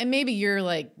 and maybe you're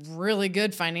like really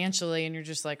good financially and you're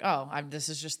just like, oh, this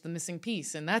is just the missing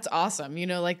piece. And that's awesome. You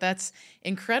know, like that's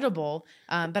incredible.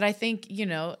 But I think,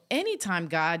 anytime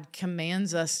God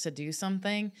commands us to do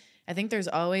something, I think there's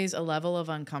always a level of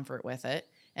uncomfort with it.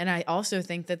 And I also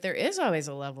think that there is always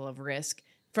a level of risk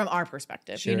from our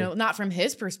perspective, Sure. Not from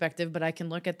his perspective, but I can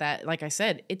look at that. Like I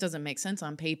said, it doesn't make sense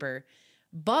on paper.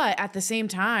 But at the same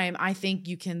time, I think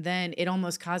you can then, it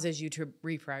almost causes you to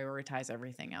reprioritize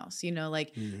everything else.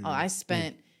 Like, oh, I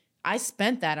spent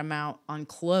that amount on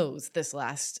clothes this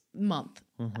last month.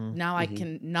 Now I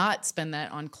can not spend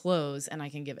that on clothes and I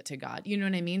can give it to God. You know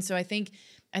what I mean? So I think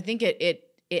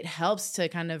it helps to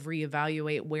kind of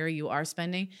reevaluate where you are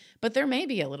spending, but there may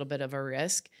be a little bit of a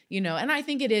risk, and I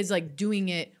think it is like doing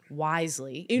it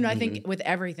wisely. I think with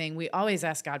everything, we always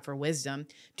ask God for wisdom,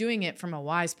 doing it from a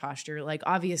wise posture. Like,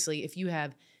 obviously, if you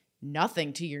have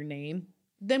nothing to your name,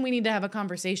 then we need to have a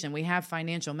conversation. We have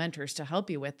financial mentors to help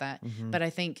you with that. But I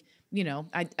think,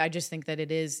 I just think that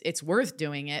it's worth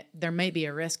doing it. There may be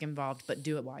a risk involved, but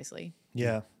do it wisely.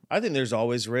 Yeah. I think there's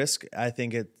always risk. I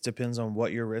think it depends on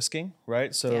what you're risking,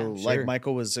 right? So like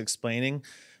Michael was explaining,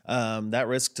 that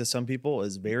risk to some people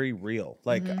is very real.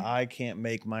 Like I can't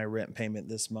make my rent payment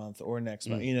this month or next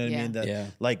month. You know what I mean?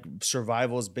 That like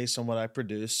survival is based on what I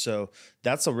produce. So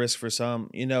that's a risk for some.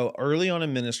 Early on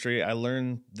in ministry, I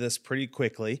learned this pretty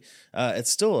quickly.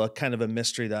 It's still a kind of a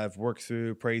mystery that I've worked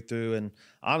through, prayed through, and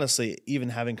honestly, even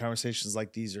having conversations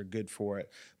like these are good for it.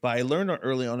 But I learned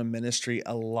early on in ministry,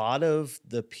 a lot of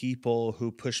the people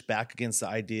who push back against the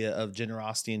idea of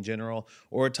generosity in general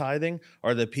or tithing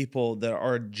are the people that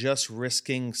are just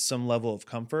risking some level of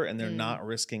comfort and they're not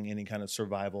risking any kind of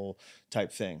survival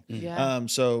type thing.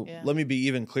 Let me be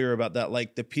even clearer about that.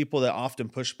 Like the people that often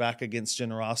push back against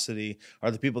generosity are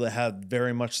the people that have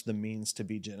very much the means to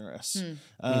be generous.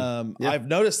 I've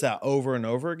noticed that over and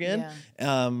over again.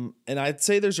 And I'd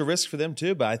say there's a risk for them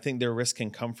too, but I think they're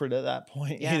risking comfort at that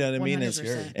point. You know what I mean?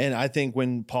 100%. And I think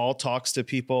when Paul talks to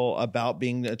people about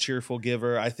being a cheerful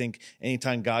giver, I think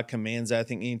anytime God commands that, I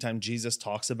think anytime Jesus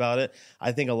talks about it,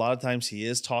 I think a lot of times he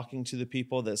is talking to the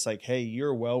people that's like, hey,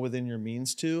 you're well within your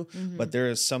means too, but there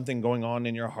is something going on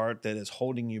in your heart that is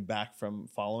holding you back from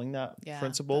following that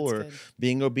principle or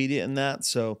being obedient in that.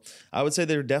 So I would say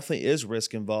there definitely is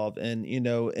risk involved. And,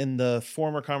 in the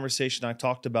former conversation I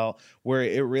talked about where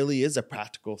it really is a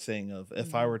practical thing of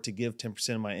if I were to give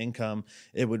 10% of my income,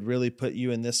 it would really put you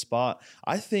in this spot.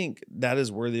 I think that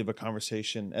is worthy of a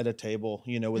conversation at a table,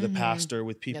 with a pastor,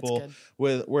 with people,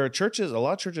 with where a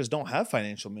lot of churches don't have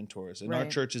financial mentors. And our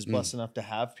church is blessed enough to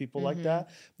have people like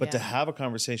that, but to have a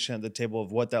conversation at the table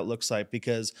of what that looks like,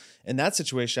 because in that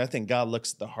situation, I think God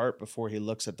looks at the heart before he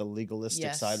looks at the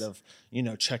legalistic side of,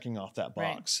 checking off that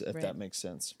box, if that makes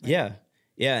sense. Yeah.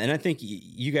 Yeah, and I think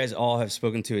you guys all have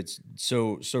spoken to it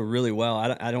so really well.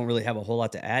 I don't really have a whole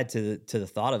lot to add to the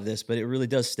thought of this, but it really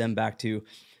does stem back to,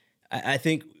 I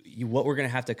think what we're going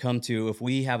to have to come to if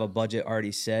we have a budget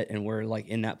already set and we're like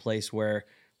in that place where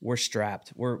we're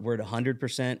strapped, we're at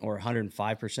 100% or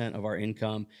 105% of our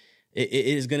income. It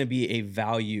is going to be a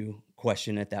value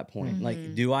question at that point.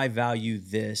 Like, do I value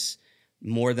this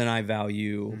more than I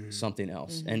value something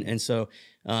else? And so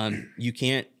you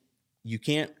can't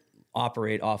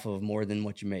operate off of more than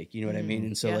what you make. You know what I mean?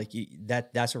 And so like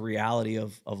that's a reality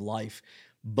of life.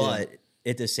 But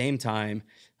at the same time,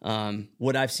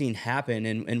 what I've seen happen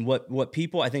and what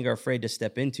people I think are afraid to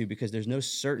step into because there's no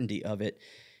certainty of it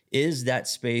is that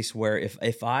space where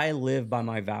if I live by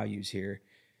my values here,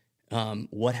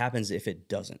 what happens if it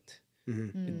doesn't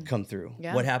come through?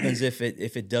 Yeah. What happens if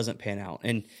it doesn't pan out?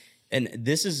 And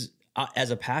this is,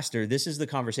 as a pastor, this is the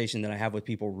conversation that I have with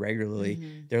people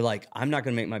regularly. They're like, I'm not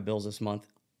going to make my bills this month.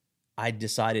 I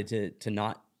decided to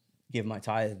not give my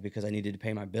tithe because I needed to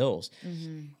pay my bills.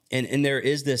 And there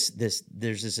is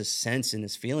there's this sense and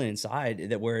this feeling inside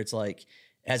that where it's like,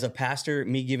 as a pastor,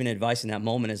 me giving advice in that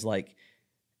moment is like,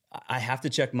 I have to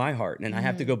check my heart and I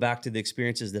have to go back to the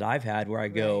experiences that I've had where I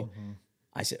go,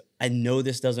 I said, I know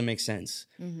this doesn't make sense.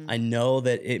 I know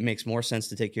that it makes more sense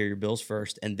to take care of your bills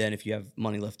first. And then if you have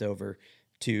money left over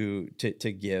to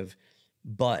give,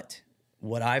 but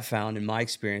what I've found in my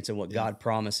experience and what God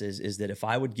promises is that if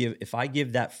I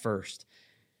give that first,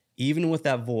 even with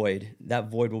that void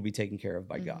will be taken care of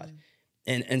by God.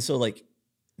 And so like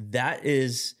that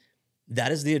is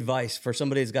the advice for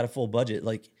somebody that's got a full budget.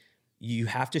 Like you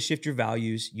have to shift your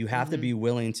values. You have to be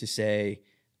willing to say,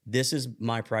 this is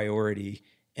my priority.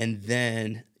 And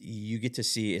then you get to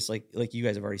see, it's like you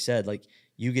guys have already said, like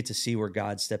you get to see where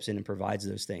God steps in and provides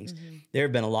those things. There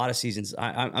have been a lot of seasons.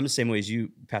 I'm the same way as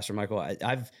you, Pastor Michael.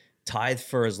 I've tithed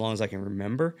for as long as I can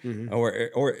remember,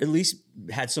 or at least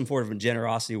had some form of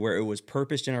generosity where it was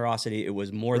purpose generosity. It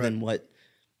was more than what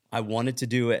I wanted to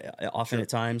do often at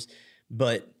times.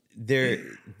 But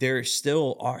there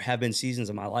still have been seasons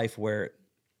of my life where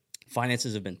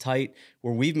finances have been tight,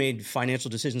 where we've made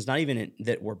financial decisions, not even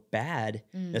that were bad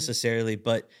necessarily,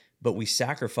 but we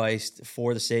sacrificed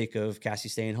for the sake of Cassie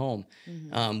staying home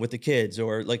with the kids,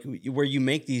 or like where you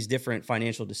make these different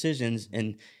financial decisions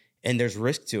and there's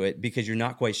risk to it because you're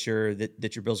not quite sure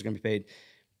that your bills are going to be paid.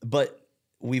 But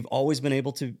we've always been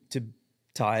able to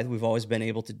tithe. We've always been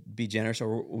able to be generous,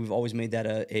 or we've always made that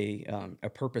a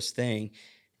purpose thing.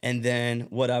 And then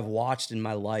what I've watched in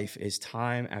my life is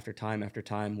time after time after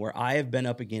time where I have been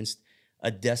up against a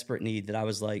desperate need that I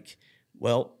was like,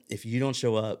 well, if you don't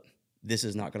show up, this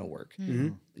is not going to work.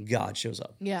 God shows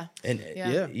up. Yeah. And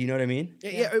you know what I mean?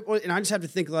 Yeah. And I just have to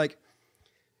think like,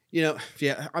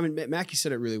 I mean, Mackie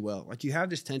said it really well. Like you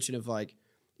have this tension of like,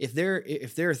 if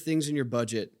there are things in your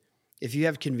budget, if you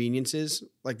have conveniences,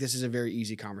 like this is a very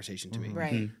easy conversation to me.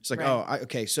 Right. It's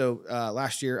like, so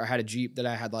last year I had a Jeep that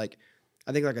I had like,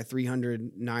 I think like a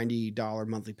 $390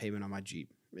 monthly payment on my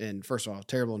Jeep. And first of all,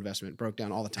 terrible investment, broke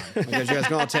down all the time. Like, as you guys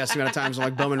know, I'll test the amount of times I'm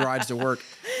like bumming rides to work.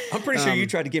 I'm pretty sure you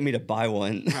tried to get me to buy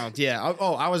one.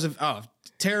 I was a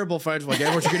terrible financial. Like,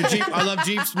 everyone should get a Jeep. I love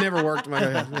Jeeps. Never worked. I'm like,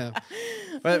 yeah.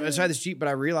 But so I had this Jeep, but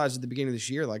I realized at the beginning of this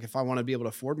year, like if I want to be able to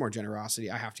afford more generosity,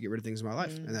 I have to get rid of things in my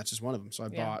life, and that's just one of them. So I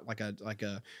bought like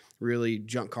a really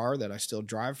junk car that I still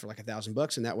drive for like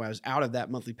 $1,000, and that way I was out of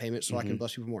that monthly payment, so I can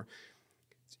bless people more.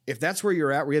 If that's where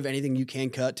you're at, where you have anything you can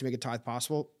cut to make a tithe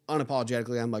possible,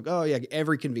 unapologetically, I'm like, oh yeah,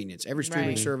 every convenience, every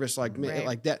streaming service, like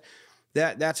that.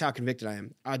 That's how convicted I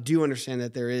am. I do understand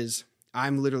that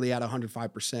I'm literally at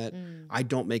 105%. I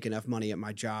don't make enough money at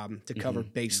my job to cover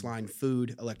baseline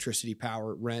food, electricity,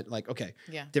 power, rent. Like, okay,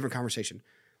 different conversation.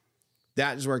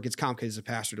 That is where it gets complicated as a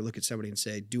pastor to look at somebody and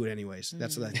say, do it anyways.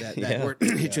 That's that word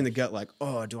hits you in the gut like,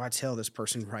 oh, do I tell this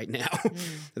person right now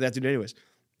that I have to do it anyways?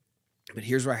 But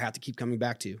here's where I have to keep coming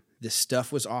back to. This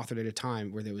stuff was authored at a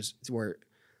time where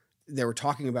they were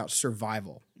talking about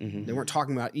survival. They weren't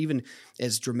talking about, even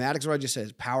as dramatic as what I just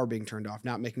said, power being turned off,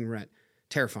 not making rent,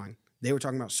 terrifying. They were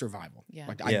talking about survival. Yeah.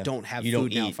 Like, I don't have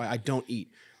food now. I don't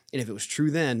eat. And if it was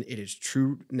true then, it is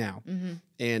true now.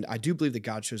 And I do believe that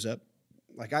God shows up.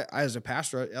 Like I as a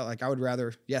pastor, like I would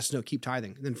rather, keep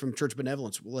tithing. And then from church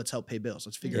benevolence, well, let's help pay bills.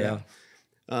 Let's figure it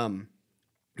out.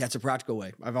 That's a practical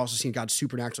way. I've also seen God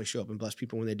supernaturally show up and bless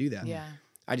people when they do that. Yeah.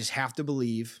 I just have to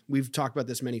believe, we've talked about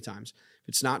this many times. If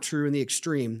it's not true in the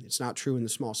extreme, it's not true in the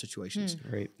small situations.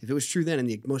 Right. If it was true then in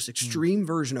the most extreme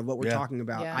version of what we're talking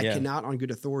about, I cannot on good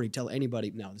authority tell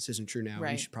anybody, no, this isn't true now.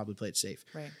 Right. You should probably play it safe.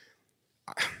 Right.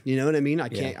 You know what I mean? I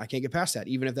can't get past that.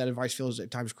 Even if that advice feels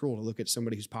at times cruel to look at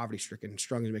somebody who's poverty stricken and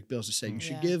struggling to make bills to say, you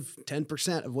should give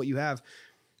 10% of what you have.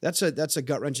 That's a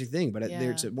gut wrenching thing. But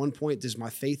there's at one point, does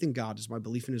my faith in God, does my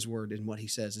belief in His Word and what He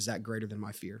says, is that greater than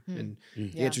my fear? And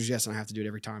the answer is yes, and I have to do it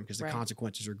every time because the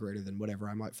consequences are greater than whatever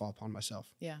I might fall upon myself.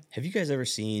 Yeah. Have you guys ever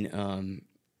seen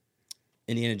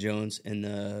Indiana Jones and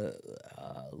the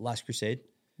Last Crusade?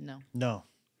 No.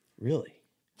 Really?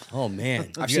 Oh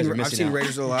man, I've seen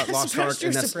Raiders of the Lost Ark,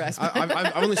 and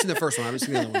I've only seen the first one. I haven't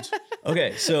seen the other ones.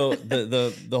 Okay, so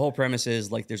the whole premise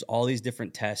is like there's all these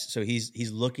different tests. So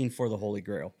he's looking for the Holy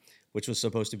Grail, which was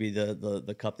supposed to be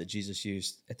the cup that Jesus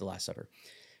used at the Last Supper.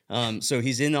 So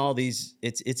he's in all these.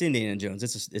 It's Indiana Jones.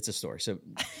 It's a story. So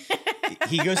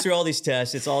he goes through all these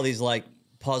tests. It's all these like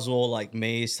puzzle like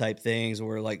maze type things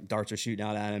where like darts are shooting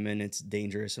out at him and it's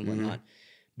dangerous and whatnot.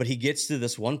 But he gets to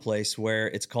this one place where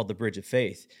it's called the Bridge of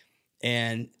Faith.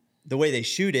 And the way they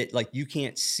shoot it, like you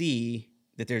can't see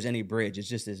that there's any bridge. It's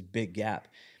just this big gap.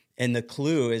 And the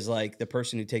clue is like the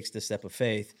person who takes the step of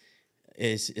faith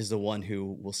is the one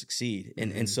who will succeed.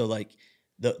 And so like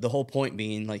the whole point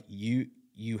being like you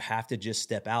have to just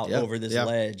step out over this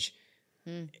ledge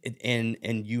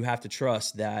and you have to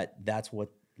trust that that's what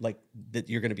like that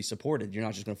you're going to be supported. You're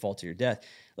not just going to fall to your death.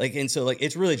 Like, and so like,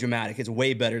 it's really dramatic. It's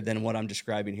way better than what I'm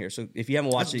describing here. So if you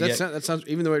haven't watched it yet, that sounds,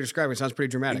 even the way you're describing it sounds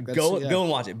pretty dramatic. go and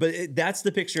watch it. But that's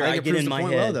the picture I get in my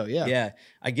head. Well, though, yeah.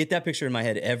 I get that picture in my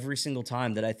head every single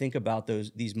time that I think about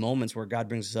these moments where God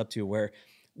brings us up to where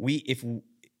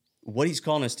what he's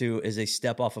calling us to is a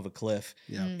step off of a cliff.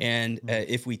 Yeah. And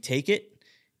if we take it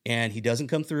and he doesn't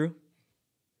come through,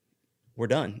 we're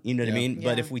done. You know what I mean? Yeah.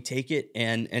 But if we take it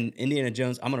and Indiana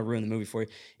Jones, I'm going to ruin the movie for you.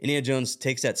 Indiana Jones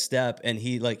takes that step and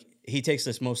he takes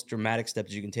this most dramatic step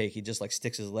that you can take. He just like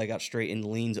sticks his leg out straight and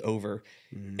leans over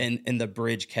and the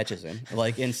bridge catches him.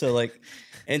 But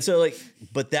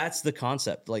that's the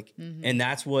concept. Like, and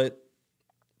that's what,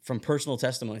 from personal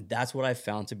testimony, that's what I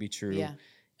found to be true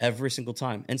every single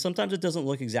time. And sometimes it doesn't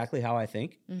look exactly how I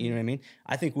think. You know what I mean?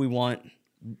 I think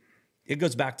it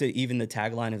goes back to even the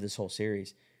tagline of this whole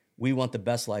series. We want the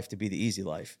best life to be the easy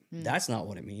life. That's not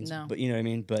what it means. No. But you know what I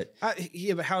mean? But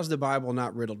but how's the Bible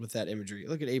not riddled with that imagery?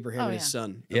 Look at Abraham and his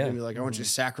son. Yeah. Like, I want you to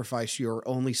sacrifice your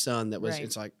only son that was,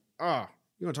 it's like, you want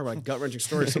to talk about a gut-wrenching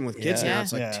story of someone with kids now?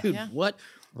 It's like, dude, what?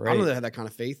 Right. I don't know that I had that kind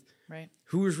of faith. Right.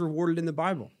 Who is rewarded in the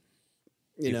Bible?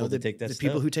 People the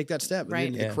people who take that step, right?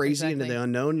 Into the crazy, into the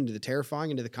unknown, into the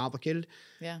terrifying, into the complicated.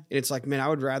 Yeah. And it's like, man, I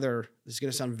would rather, this is going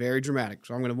to sound very dramatic,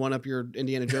 so I'm going to one up your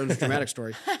Indiana Jones dramatic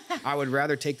story. I would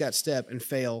rather take that step and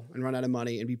fail and run out of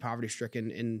money and be poverty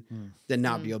stricken and than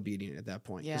not be obedient at that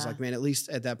point. It's like, man, at least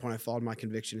at that point I followed my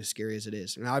conviction, as scary as it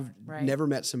is. And I've never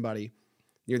met somebody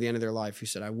near the end of their life who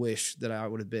said, I wish that I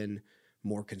would have been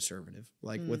more conservative.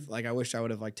 Like I wish I would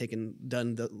have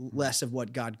done the less of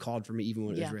what God called for me, even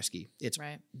when it was risky. It's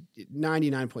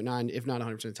 99.9, if not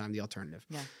 100% of the time, the alternative.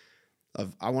 Yeah.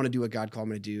 Of I want to do what God called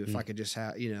me to do. If I could just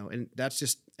have, and that's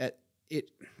just it.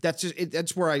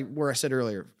 That's where I said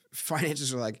earlier,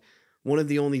 finances are like one of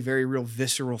the only very real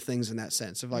visceral things in that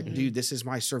sense of like, dude, this is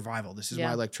my survival. This is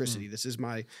my electricity. This is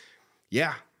my,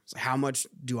 So how much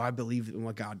do I believe in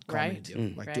what God called me to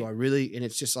do? Like, do I really? And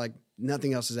it's just like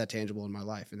nothing else is that tangible in my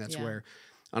life. And that's where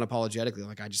unapologetically,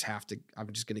 like, I'm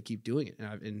just going to keep doing it.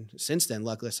 And since then,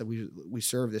 luckily, I said we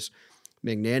serve this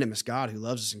magnanimous God who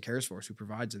loves us and cares for us, who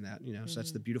provides in that, so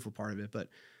that's the beautiful part of it. But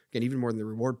again, even more than the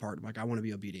reward part, like, I want to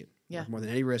be obedient. Like, more than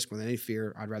any risk, more than any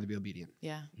fear, I'd rather be obedient.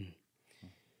 Yeah.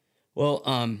 Well,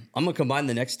 I'm going to combine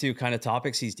the next two kind of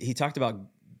topics. He talked about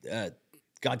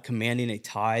God commanding a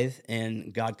tithe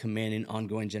and God commanding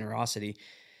ongoing generosity.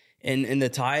 And the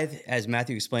tithe, as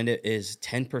Matthew explained it, is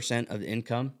 10% of the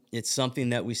income. It's something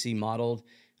that we see modeled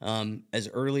as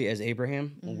early as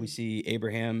Abraham. We see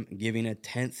Abraham giving a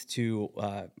tenth to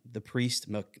the priest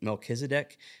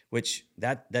Melchizedek, which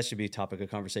that should be a topic of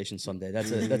conversation someday.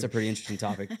 That's a pretty interesting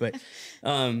topic. But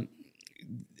so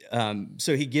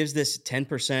he gives this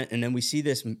 10%, and then we see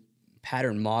this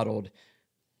pattern modeled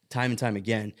time and time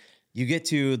again. You get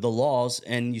to the laws,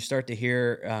 and you start to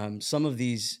hear some of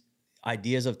these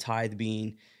ideas of tithe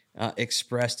being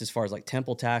expressed as far as like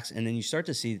temple tax, and then you start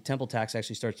to see the temple tax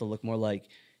actually starts to look more like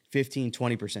 15,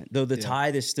 20%, though the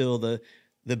tithe is still the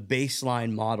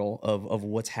baseline model of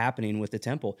what's happening with the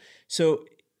temple. So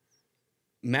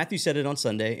Matthew said it on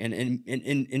Sunday, and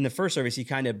in the first service, he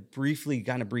kind of briefly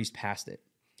breezed past it.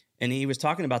 And he was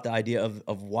talking about the idea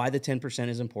of why the 10%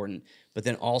 is important, but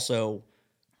then also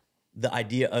the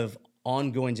idea of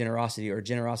ongoing generosity or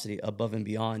generosity above and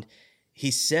beyond.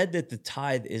 He said that the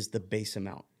tithe is the base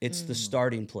amount. It's the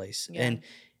starting place. Yeah. And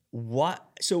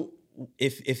so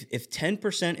if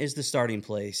 10% is the starting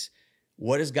place,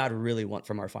 what does God really want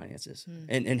from our finances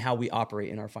and how we operate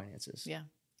in our finances? Yeah.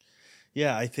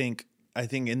 Yeah, I think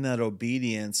in that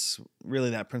obedience,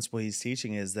 really that principle he's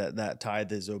teaching is that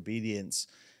tithe is obedience.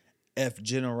 If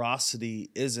generosity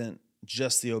isn't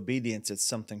just the obedience, it's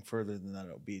something further than that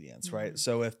obedience, right?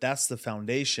 So if that's the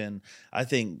foundation, I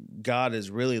think God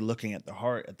is really looking at the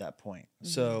heart at that point.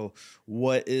 So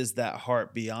what is that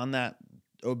heart beyond that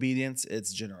obedience?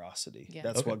 It's generosity. Yeah.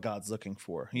 That's what God's looking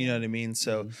for. You know what I mean?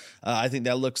 So I think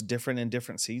that looks different in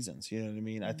different seasons. You know what I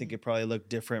mean? I think it probably looked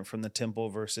different from the temple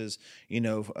versus,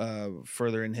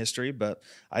 further in history. But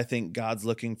I think God's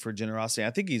looking for generosity. I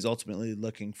think he's ultimately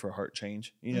looking for heart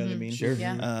change. You know what I mean? Sure.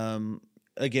 Yeah.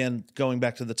 Again, going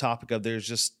back to the topic of there's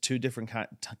just two different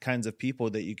kinds of people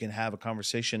that you can have a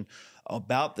conversation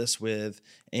about this with,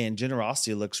 and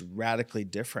generosity looks radically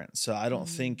different. So I don't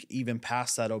think even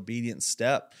past that obedience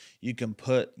step, you can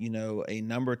put, a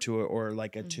number to it or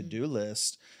like a to-do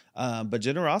list. But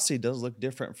generosity does look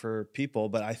different for people,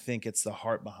 but I think it's the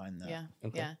heart behind that. Yeah.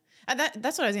 Okay. Yeah.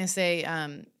 That's what I was going to say.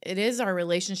 It is our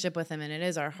relationship with him, and it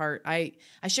is our heart. I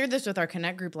shared this with our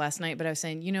Connect group last night, but I was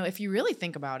saying, if you really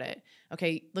think about it,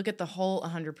 okay, look at the whole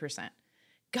 100%.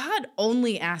 God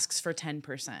only asks for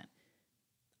 10%.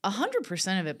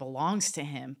 100% of it belongs to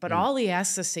him, but all he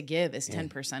asks us to give is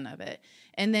 10% of it.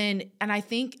 And I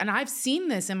think, and I've seen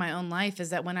this in my own life, is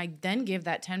that when I then give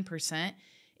that 10%,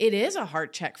 it is a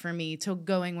heart check for me to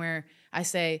going where I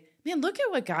say, man, look at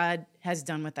what God has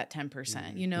done with that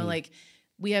 10%. You know, like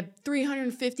we have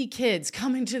 350 kids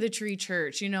coming to the Tree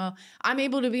Church. You know, I'm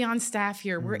able to be on staff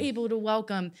here. We're able to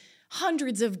welcome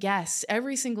hundreds of guests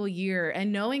every single year.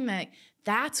 And knowing that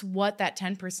that's what that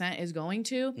 10% is going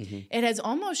to, it has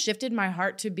almost shifted my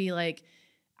heart to be like,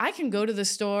 I can go to the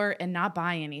store and not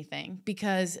buy anything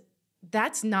because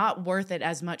that's not worth it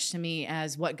as much to me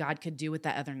as what God could do with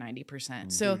that other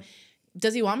 90%. So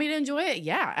does he want me to enjoy it?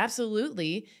 Yeah,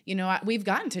 absolutely. You know, we've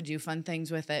gotten to do fun things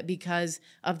with it because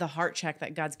of the heart check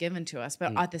that God's given to us.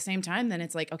 But at the same time, then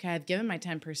it's like, okay, I've given my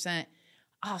 10%.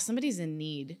 Oh, somebody's in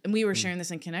need. And we were sharing this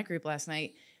in Connect Group last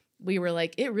night. We were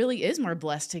like, it really is more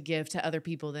blessed to give to other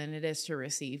people than it is to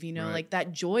receive. You know, like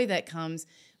that joy that comes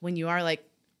when you are like,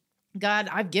 God,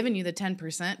 I've given you the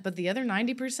 10%, but the other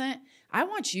 90%, I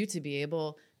want you to be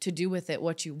able to do with it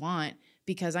what you want,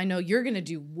 because I know you're going to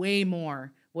do way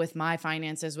more with my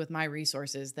finances, with my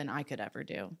resources than I could ever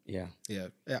do. Yeah.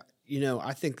 You know,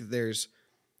 I think that there's,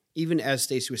 even as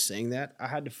Stacey was saying that, I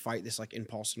had to fight this like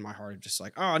impulse in my heart of just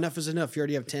like, oh, enough is enough. You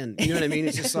already have 10. You know what I mean?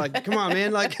 It's just like, come on,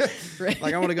 man. Like,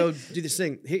 like I want to go do this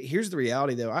thing. Here's the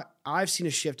reality though. I've seen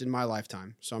a shift in my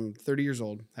lifetime. So I'm 30 years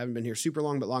old. Haven't been here super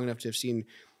long, but long enough to have seen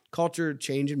culture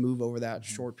change and move over that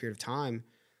short period of time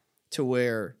to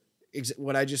where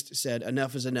what I just said,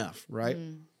 enough is enough, right?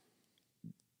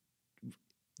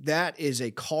 That is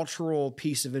a cultural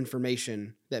piece of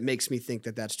information that makes me think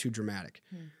that that's too dramatic.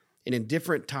 And in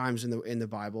different times in the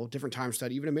Bible, different time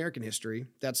study, even American history,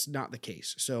 that's not the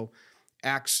case. So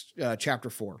Acts chapter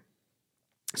 4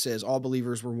 says all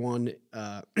believers were one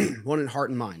in heart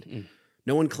and mind.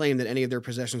 No one claimed that any of their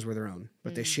possessions were their own,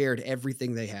 but they shared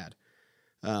everything they had.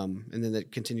 And then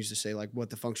that continues to say like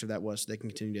what the function of that was, so they can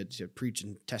continue to preach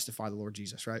and testify the Lord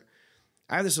Jesus, right?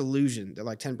 I have this illusion that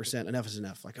like 10%, enough is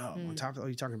enough. Like, oh, on top of what are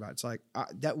you talking about? It's like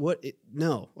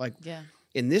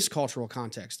in this cultural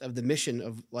context of the mission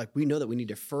of like, we know that we need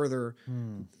to further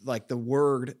like the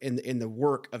word in the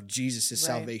work of Jesus'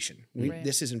 salvation.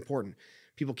 This is important.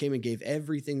 People came and gave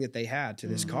everything that they had to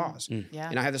this cause.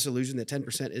 And I have this illusion that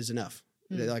 10% is enough.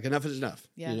 Like enough is enough,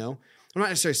 you know? I'm not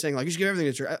necessarily saying like you should give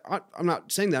everything to church. I'm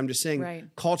not saying that. I'm just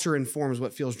saying culture informs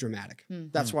what feels dramatic.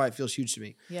 That's why it feels huge to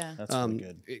me. Yeah, that's really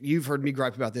good. You've heard me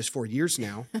gripe about this for years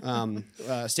now.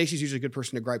 Stacey's usually a good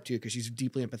person to gripe to because she's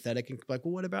deeply empathetic and like,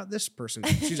 well, what about this person?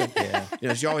 She's like, you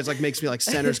know, she always like makes me like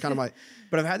centers kind of like.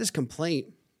 But I've had this complaint.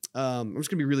 I'm just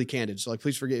gonna be really candid. So like,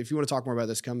 please forget if you want to talk more about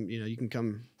this. Come, you know, you can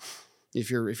come.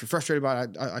 If you're frustrated about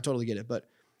it, I totally get it. But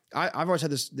I've always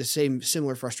had this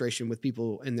similar frustration with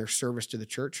people in their service to the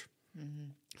church.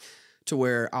 To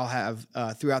where I'll have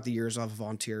throughout the years, I'll have a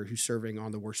volunteer who's serving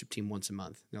on the worship team once a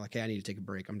month. They're like, hey, I need to take a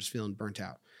break. I'm just feeling burnt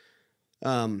out.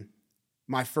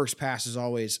 My first pass is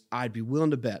always, I'd be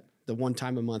willing to bet the one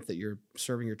time a month that you're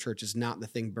serving your church is not the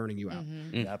thing burning you out.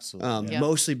 Absolutely.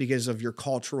 Mostly because of your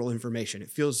cultural information. It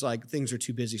feels like things are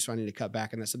too busy, so I need to cut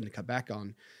back, and that's something to cut back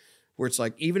on. Where it's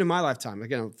like, even in my lifetime,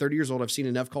 again, I'm 30 years old, I've seen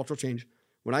enough cultural change.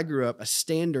 When I grew up, a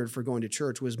standard for going to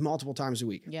church was multiple times a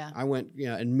week. I went,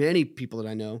 and many people that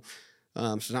I know,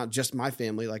 so not just my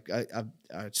family, like a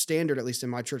standard, at least in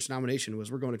my church denomination,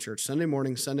 was we're going to church Sunday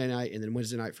morning, Sunday night, and then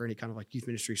Wednesday night for any kind of like youth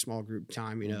ministry, small group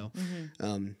time, you know,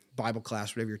 Bible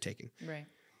class, whatever you're taking. Right.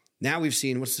 Now we've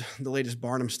seen what's the latest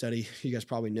Barnum study, you guys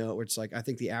probably know it, where it's like, I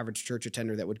think the average church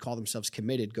attender that would call themselves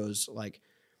committed goes like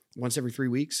once every 3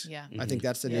 weeks. I think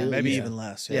that's the new. Maybe even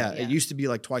less. It used to be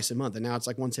like twice a month, and now it's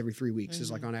like once every 3 weeks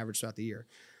is like on average throughout the year.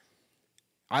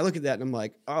 I look at that and I'm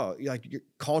like, oh, like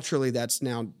culturally, that's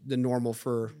now the normal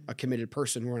for a committed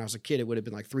person. When I was a kid, it would have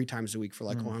been like 3 times a week for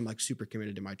like, oh, I'm like super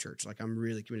committed to my church. Like I'm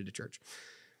really committed to church.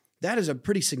 That is a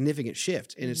pretty significant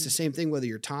shift. And it's the same thing, whether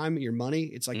your time, your money,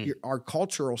 it's like our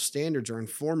cultural standards are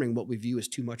informing what we view as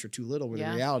too much or too little, where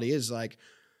the reality is like,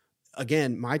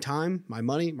 again, my time, my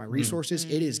money, my resources,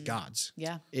 it is God's.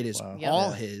 It is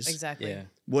all His. Exactly.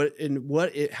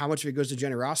 How much of it goes to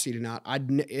generosity to not?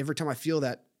 Every time I feel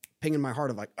that ping in my heart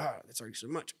of like, oh, that's already so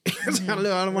much. I don't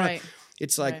know. I don't want to.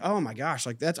 It's like, oh my gosh,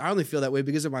 like that's. I only feel that way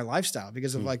because of my lifestyle,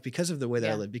 because of because of the way that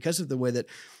I live, because of the way that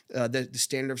the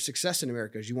standard of success in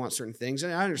America is. You want certain things,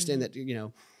 and I understand that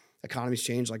economies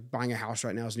change. Like buying a house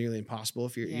right now is nearly impossible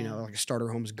if you're like a starter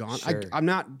home is gone. Sure. I'm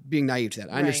not being naive to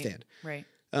that. I understand. Right.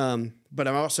 But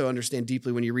I also understand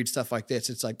deeply when you read stuff like this,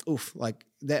 it's like, oof, like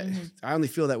that I only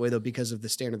feel that way though because of the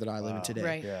standard that I live in today.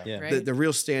 Right. Yeah. Yeah. Right. The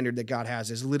real standard that God has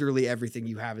is literally everything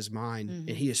you have is mine, and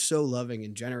He is so loving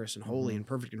and generous and holy and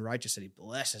perfect and righteous that He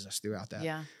blesses us throughout that.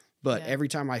 Yeah. But Yeah. every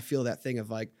time I feel that thing of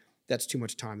like, that's too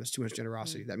much time, that's too much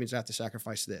generosity, that means I have to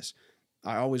sacrifice this.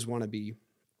 I always want to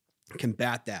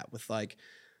combat that with like,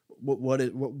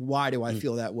 why do I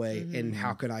feel that way, and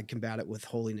how can I combat it with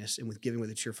holiness and with giving with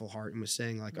a cheerful heart, and with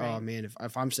saying like, oh Right. man,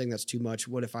 if I'm saying that's too much,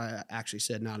 what if I actually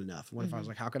said not enough? What if I was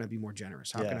like, how can I be more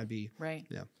generous? How can I be? Right.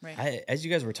 Yeah. Right. As you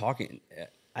guys were talking,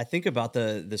 I think about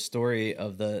the story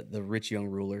of the rich young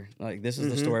ruler. Like this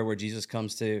is the story where Jesus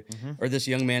comes to, or this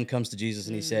young man comes to Jesus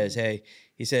and he says, "Hey,"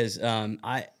 he says,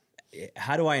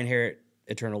 "How do I inherit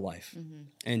eternal life?"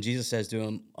 And Jesus says to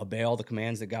him, "Obey all the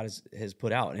commands that God has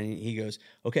put out." And he goes,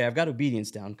 "Okay, I've got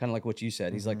obedience down," kind of like what you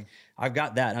said. He's like, "I've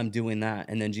got that. I'm doing that."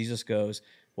 And then Jesus goes,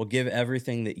 "Well, give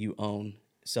everything that you own,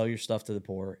 sell your stuff to the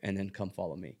poor, and then come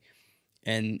follow me."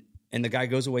 And the guy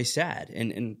goes away sad.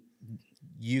 And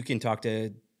you can talk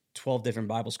to 12 different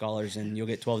Bible scholars and you'll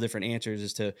get 12 different answers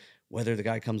as to whether the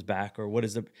guy comes back or what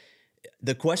is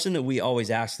the question that we always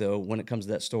ask though when it comes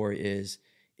to that story is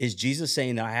Jesus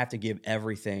saying that I have to give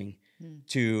everything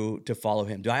to follow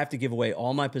him? Do I have to give away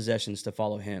all my possessions to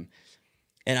follow him?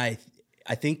 And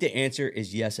I think the answer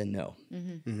is yes and no.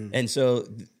 And so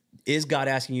is God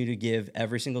asking you to give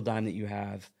every single dime that you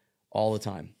have all the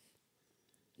time?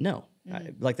 No.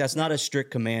 Like that's not a strict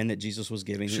command that Jesus was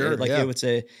giving. Sure, like yeah. it would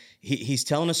say he's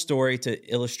telling a story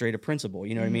to illustrate a principle.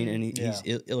 You know what I mean? And he's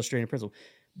illustrating a principle.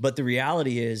 But the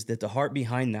reality is that the heart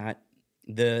behind that,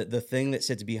 the thing that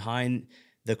sits behind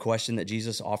the question that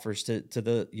Jesus offers to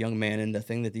the young man, and the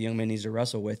thing that the young man needs to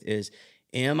wrestle with is,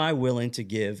 am I willing to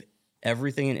give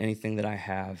everything and anything that I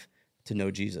have to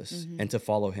know Jesus and to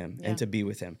follow him and to be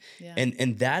with him? Yeah.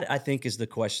 And that I think is the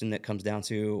question that comes down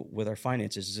to with our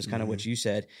finances. Is just kind of what you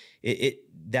said.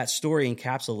 That story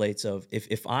encapsulates of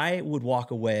if I would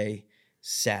walk away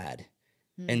sad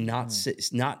and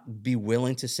not be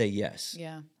willing to say yes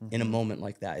Yeah. in a moment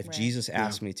like that. If Right. Jesus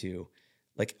asked me to,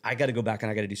 like, I got to go back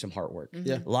and I got to do some heart work.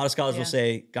 Yeah. A lot of scholars Yeah. will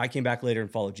say, guy came back later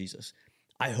and followed Jesus.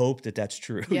 I hope that that's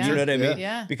true. Yeah. You know what I mean?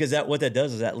 Yeah. Because what that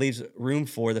does is that leaves room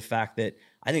for the fact that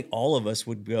I think all of us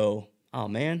would go, oh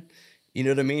man, you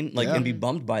know what I mean? Like, and be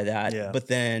bummed by that. Yeah. But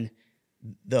then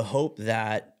the hope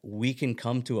that we can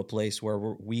come to a place where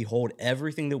we hold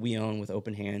everything that we own with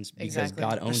open hands because Exactly.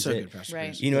 God That's owns So it. good, Pastor Right.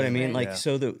 Chris. You know what I mean? Right. Like Yeah.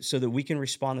 so that we can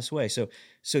respond this way. So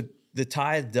the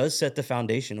tithe does set the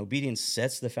foundation. Obedience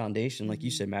sets the foundation, like you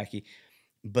said, Mackie.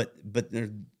 But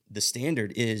the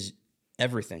standard is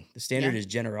everything. The standard Yeah. is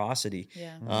generosity.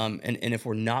 Yeah. And if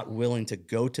we're not willing to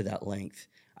go to that length,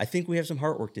 I think we have some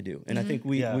heart work to do. And I think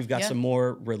we've got Yeah. some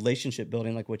more relationship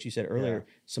building, like what you said earlier,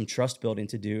 some trust building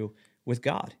to do with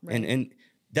God. Right. And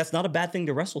that's not a bad thing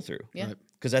to wrestle through. Yeah. Right.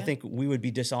 Because I think we would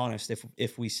be dishonest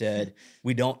if we said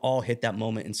we don't all hit that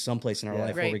moment in some place in our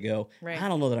life where Right. we go, Right. I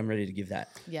don't know that I'm ready to give that.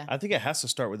 Yeah. I think it has to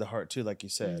start with the heart too, like you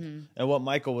said. And what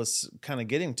Michael was kind of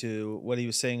getting to, what he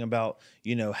was saying about,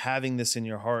 having this in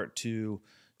your heart to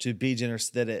be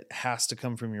generous, that it has to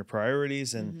come from your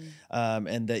priorities and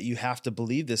that you have to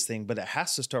believe this thing, but it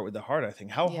has to start with the heart. I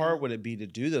think how Yeah. hard would it be to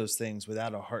do those things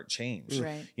without a heart change?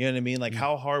 Right. You know what I mean? Like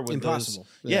how hard would Impossible.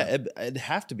 those? Yeah, it'd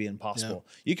have to be impossible.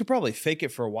 You could probably fake it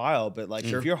for a while, but like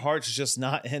if your heart's just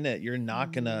not in it, you're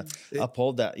not gonna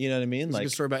uphold that. You know what I mean? There's a Like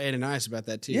good story about Ananias about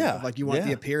that too. Yeah, Like you want the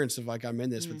yeah. appearance of like I'm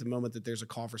in this, but the moment that there's a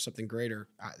call for something greater,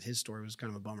 his story was kind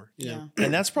of a bummer. You know?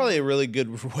 and that's probably a really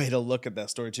good way to look at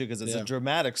that story too, because it's Yeah. a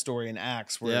dramatic story in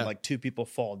Acts where Yeah. like two people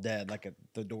fall dead like at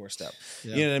the doorstep.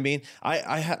 Yeah. You know what I mean?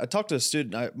 I talked to a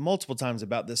student multiple times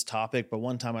about this topic, but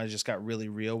one time I just got really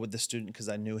real with the student because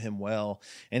I knew him well,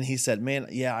 and he said, "Man,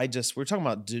 yeah, we're talking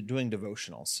about doing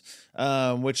devotionals,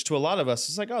 which to a lot of us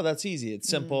is like, oh, that's easy, it's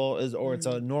simple, or it's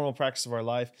a normal practice of our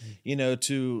life,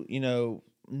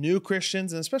 new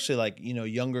Christians, and especially like,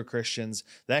 younger Christians,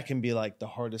 that can be like the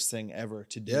hardest thing ever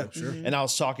to do." Yeah, sure. And I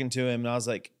was talking to him and I was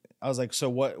like, so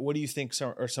what do you think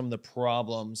are some of the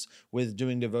problems with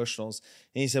doing devotionals?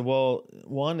 And he said, well,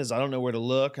 one is I don't know where to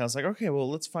look. And I was like, okay, well,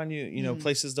 let's find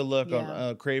places to look on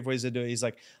Yeah. creative ways to do it. He's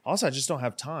like, also, I just don't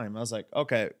have time. I was like,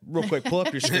 okay, real quick, pull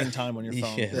up your screen time on your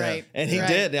phone. Yeah. Right. And he Right.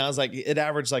 did. And I was like, it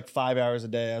averaged like 5 hours a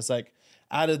day. I was like,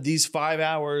 out of these 5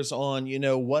 hours on,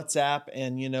 WhatsApp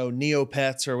and,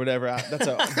 Neopets or whatever. That's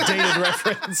a dated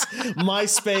reference.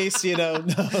 MySpace, no,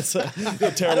 it's a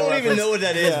terrible I don't even know what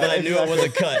that is, but I knew it was a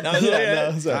cut.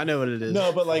 I was like, I know what it is.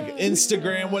 No, but like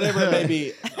Instagram, whatever it may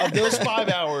be, of those 5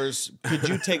 hours, could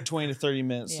you take 20 to 30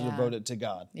 minutes to devote it to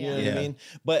God? You know what I mean?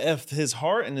 But if his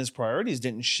heart and his priorities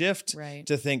didn't shift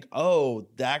to think, oh,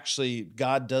 actually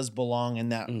God does belong in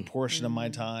that portion of my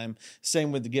time.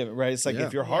 Same with the giving, right? It's like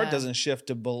if your heart doesn't shift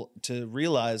to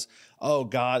realize, oh,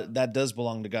 God, that does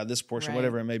belong to God, this portion,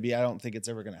 whatever it may be, I don't think it's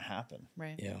ever going to happen.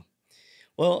 Right. Yeah.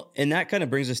 Well, and that kind of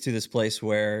brings us to this place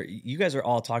where you guys are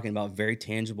all talking about very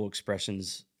tangible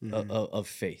expressions of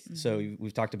faith. So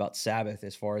we've talked about Sabbath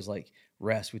as far as like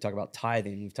rest. We talk about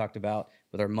tithing. We've talked about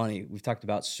with our money. We've talked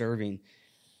about serving.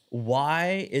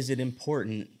 Why is it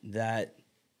important that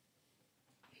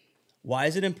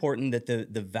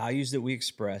the values that we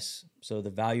express, so the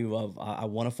value of I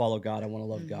want to follow God, I want to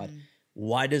love God,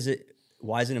 why is it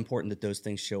important that those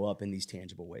things show up in these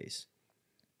tangible ways?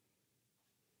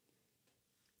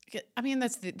 I mean,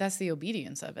 that's the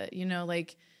obedience of it,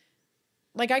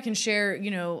 like I can share,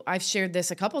 I've shared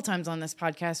this a couple times on this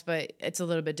podcast, but it's a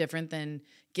little bit different than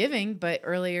giving. But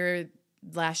earlier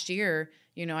last year,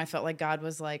 I felt like God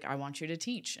was like, I want you to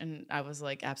teach. And I was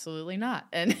like, absolutely not.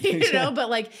 And, but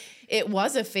like, it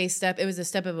was a faith step. It was a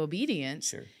step of obedience.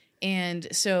 Sure. And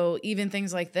so even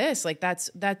things like this, like that,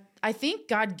 I think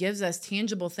God gives us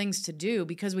tangible things to do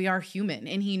because we are human,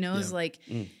 and he knows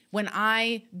when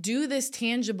I do this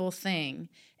tangible thing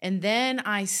and then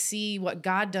I see what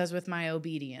God does with my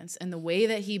obedience and the way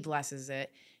that he blesses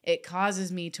it, it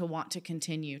causes me to want to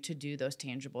continue to do those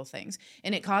tangible things.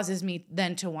 And it causes me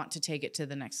then to want to take it to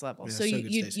the next level. Yeah, so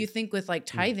you think with like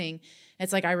tithing,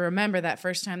 it's like, I remember that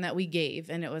first time that we gave,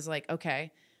 and it was like,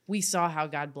 okay, we saw how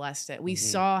God blessed it. We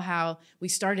saw how we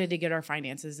started to get our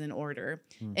finances in order,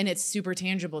 and it's super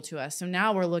tangible to us. So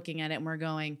now we're looking at it and we're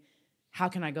going, how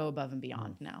can I go above and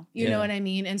beyond now? You know what I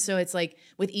mean? And so it's like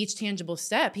with each tangible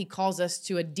step, he calls us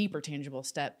to a deeper tangible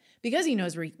step because he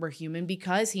knows we're human,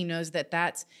 because he knows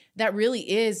that really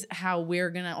is how we're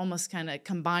going to almost kind of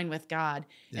combine with God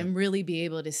and really be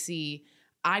able to see,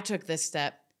 I took this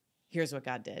step, here's what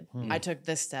God did. I took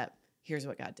this step, here's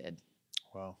what God did.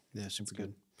 Wow. Yeah, super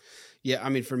good. Yeah, I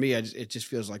mean, for me, it just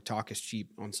feels like talk is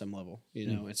cheap on some level.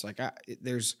 It's like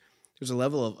there's a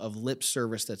level of lip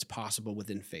service that's possible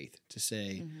within faith to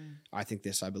say, I think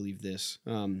this, I believe this.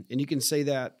 And you can say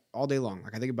that all day long.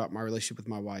 Like I think about my relationship with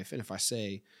my wife, and if I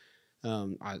say,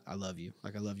 I love you,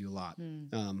 like I love you a lot.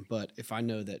 But if I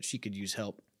know that she could use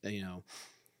help,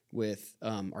 with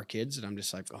our kids, and I'm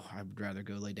just like, oh, I would rather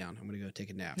go lay down. I'm going to go take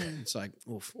a nap. It's like,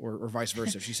 oof. Or vice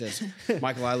versa. If she says,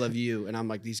 Michael, I love you. And I'm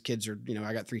like, these kids are,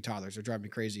 I got 3 toddlers. They're driving me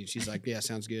crazy. And she's like, yeah,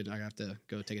 sounds good. I have to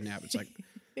go take a nap. It's like,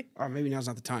 oh, maybe now's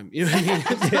not the time. You know what I mean?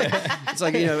 It's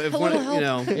like, if one,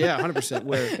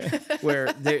 100%,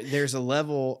 where there's a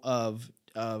level of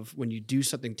when you do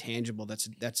something tangible, that's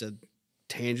a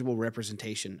tangible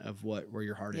representation of where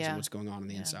your heart is and what's going on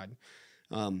the inside.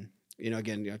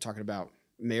 Again, talking about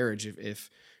marriage, if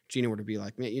Gina were to be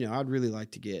like, man, I'd really like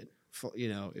to get,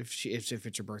 if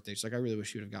it's her birthday, she's like, I really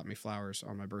wish you would have got me flowers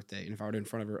on my birthday. And if I were to in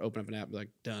front of her, open up an app, be like,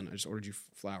 done, I just ordered you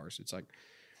flowers. It's like,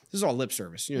 this is all lip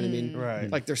service. You know what I mean? Right.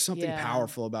 Like there's something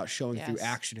powerful about showing through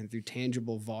action and through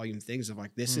tangible volume things of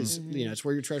like, this is, it's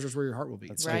where your treasure's where your heart will be.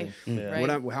 That's right. How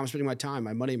I'm spending my time,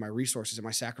 my money, my resources, am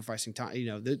I sacrificing time?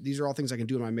 These are all things I can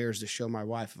do in my marriage to show my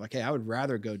wife like, hey, I would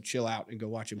rather go chill out and go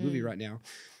watch a movie right now.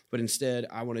 But instead,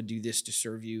 I want to do this to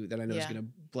serve you that I know is going to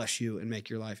bless you and make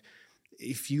your life.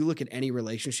 If you look at any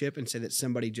relationship and say that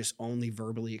somebody just only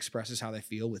verbally expresses how they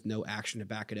feel with no action to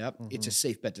back it up, it's a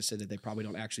safe bet to say that they probably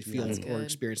don't actually feel or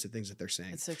experience the things that they're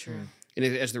saying. It's so true. And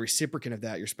as the reciprocant of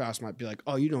that, your spouse might be like,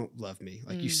 oh, you don't love me.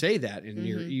 Like you say that and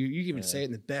you even say it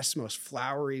in the best, most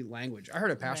flowery language. I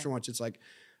heard a pastor once, it's like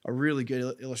a really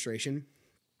good illustration.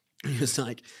 It's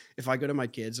like, if I go to my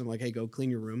kids, I'm like, hey, go clean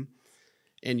your room.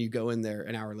 And you go in there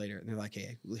an hour later and they're like,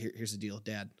 hey, here's the deal,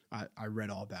 Dad. I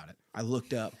read all about it. I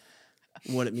looked up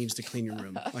what it means to clean your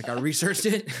room. Like I researched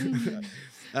it.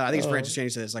 I think it's Francis Cheney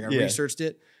said this. Like I researched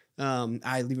it.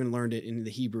 I even learned it in the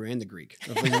Hebrew and the Greek.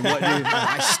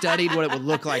 I studied what it would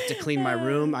look like to clean my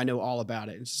room. I know all about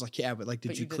it. It's just like, yeah, but like,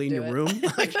 did you clean your room?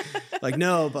 like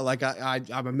no, but like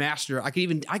I'm a master. I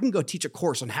can go teach a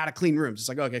course on how to clean rooms. It's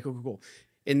like, okay, cool.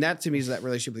 And that to me is that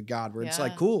relationship with God where it's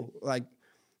like, cool. Like,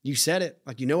 you said it,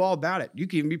 like, all about it. You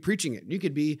could even be preaching it. You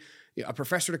could be a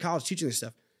professor at college teaching this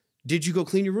stuff. Did you go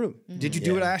clean your room? Did you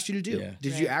do what I asked you to do? Yeah.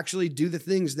 Did you actually do the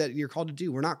things that you're called to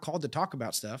do? We're not called to talk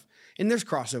about stuff. And there's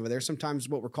crossover there. Sometimes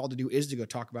what we're called to do is to go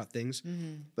talk about things.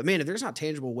 But man, if there's not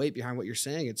tangible weight behind what you're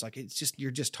saying, it's like, it's just, you're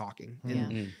just talking.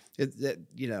 And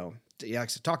like I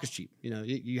said, talk is cheap.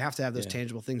 You have to have those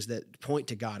tangible things that point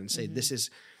to God and say, this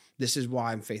is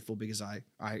why I'm faithful, because I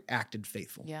acted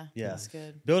faithful. Yeah. That's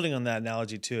good. Building on that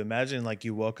analogy too, imagine like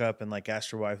you woke up and like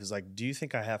asked your wife, is like, do you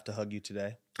think I have to hug you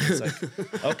today? It's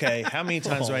like, okay, how many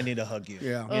times do I need to hug you?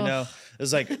 Yeah.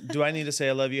 It's like, do I need to say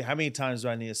I love you? How many times do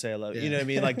I need to say I love you? You know what I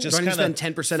mean? Like just do I need kind to of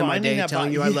spend 10% of my day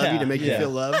telling you I love you to make you feel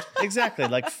loved? Exactly.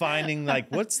 Like finding like,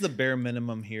 what's the bare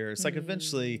minimum here? It's like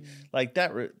eventually like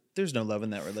that, there's no love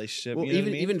in that relationship. Well, you know what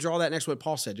I mean? even draw that next to what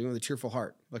Paul said, doing with a cheerful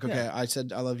heart. Like, okay, I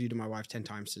said I love you to my wife 10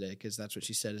 times today because that's what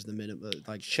she said is the minimum.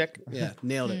 Like, check. Yeah,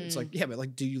 nailed it. It's like, yeah, but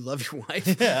like, do you love your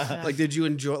wife? Yeah. Like, did you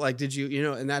enjoy? Like, did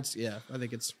you? And that's I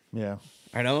think it's yeah.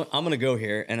 All right, I'm gonna go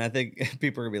here, and I think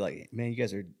people are gonna be like, "Man, you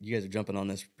guys are jumping on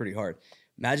this pretty hard."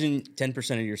 Imagine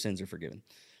 10% of your sins are forgiven.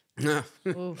 You know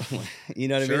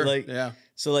what I mean? Like,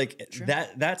 so like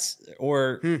that's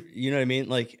or you know what I mean?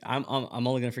 Like, I'm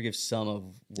only gonna forgive some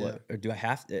of what, or do I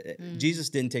have to? Jesus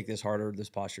didn't take this hard or this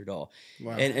posture at all.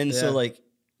 Wow. And so like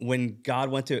when God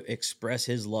went to express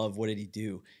His love, what did He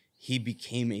do? He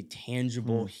became a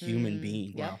tangible human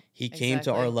being. Wow. He came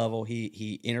to our level.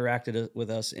 He interacted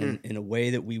with us in a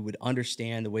way that we would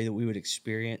understand, the way that we would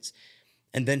experience.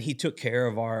 And then He took care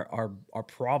of our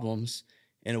problems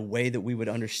in a way that we would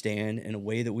understand, in a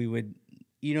way that we would,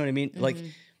 you know what I mean?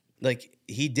 Like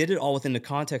He did it all within the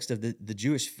context of the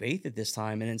Jewish faith at this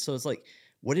time. And so it's like,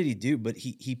 what did He do? But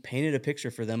he painted a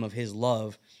picture for them of His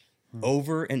love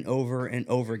over and over and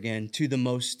over again to the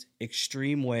most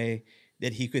extreme way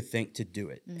that He could think to do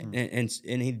it.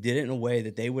 And He did it in a way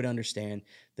that they would understand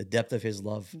the depth of His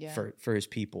love for His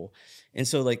people. And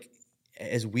so like,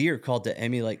 as we are called to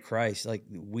emulate Christ, like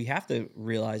we have to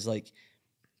realize like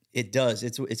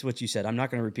it's what you said. I'm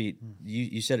not going to repeat.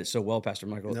 You said it so well, Pastor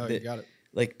Michael. No, you got it.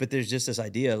 Like, but there's just this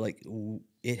idea, like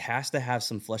it has to have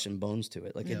some flesh and bones to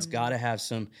it. Like it's got to have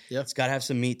some, it's got to have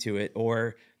some meat to it,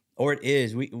 or it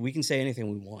is. We can say anything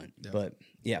we want, but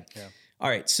yeah. All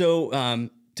right. So,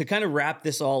 to kind of wrap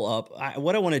this all up,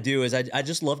 what I want to do is I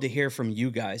just love to hear from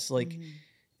you guys, like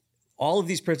all of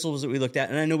these principles that we looked at.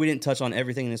 And I know we didn't touch on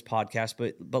everything in this podcast,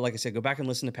 but like I said, go back and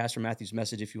listen to Pastor Matthew's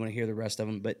message if you want to hear the rest of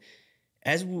them. But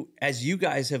as you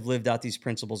guys have lived out these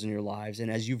principles in your lives, and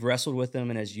as you've wrestled with them,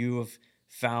 and as you have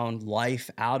found life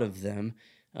out of them,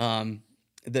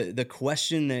 the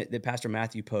question that Pastor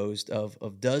Matthew posed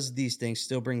of does these things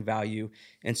still bring value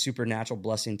and supernatural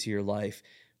blessing to your life?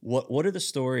 What are the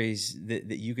stories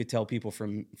that you could tell people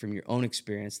from your own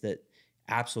experience that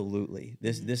absolutely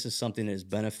this is something that is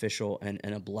beneficial and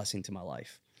a blessing to my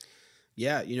life?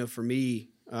 Yeah, for me,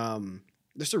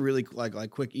 just a really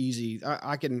like quick, easy.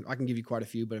 I can give you quite a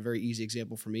few, but a very easy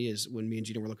example for me is when me and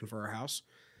Gina were looking for our house.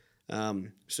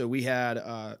 So we had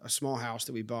a small house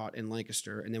that we bought in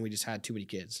Lancaster, and then we just had too many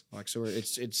kids. Like, so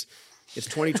it's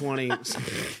 2020.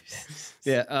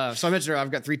 Yeah. So I mentioned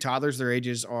I've got 3 toddlers. Their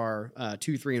ages are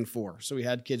 2, 3, and 4. So we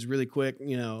had kids really quick,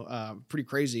 pretty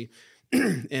crazy.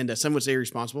 And some would say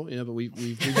irresponsible, but we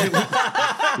made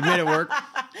it work.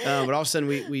 But all of a sudden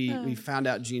we found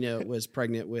out Gina was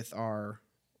pregnant with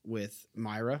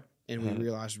Myra, and we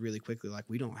realized really quickly, like,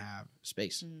 we don't have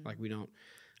space. Like we don't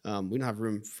have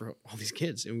room for all these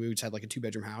kids. And we just had like a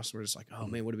 2-bedroom house. And we're just like, oh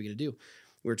man, what are we going to do?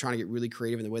 We were trying to get really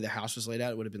creative, and the way the house was laid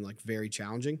out, it would have been like very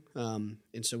challenging. And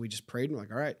so we just prayed, and we're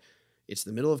like, all right, it's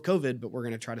the middle of COVID, but we're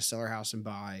going to try to sell our house and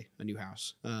buy a new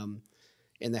house.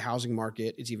 And the housing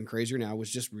market, it's even crazier now,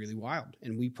 was just really wild.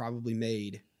 And we probably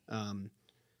made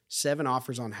 7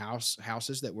 offers on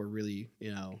houses that were really,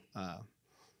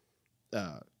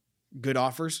 good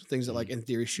offers, things that like in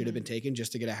theory should have been taken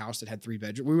just to get a house that had 3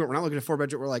 bedrooms. We're not looking at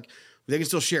 4-bedroom. We're like, they can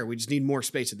still share. We just need more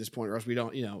space at this point, or else we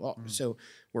don't, So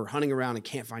we're hunting around and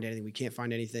can't find anything. We can't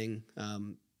find anything.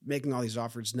 Making all these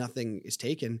offers, nothing is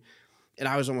taken. And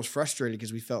I was almost frustrated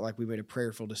because we felt like we made a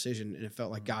prayerful decision, and it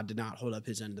felt like God did not hold up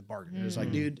His end of the bargain. It was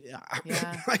like, dude, all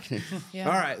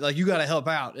right, like you got to help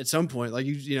out at some point. Like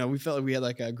we felt like we had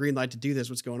like a green light to do this.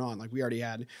 What's going on? Like we already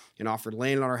had an offer to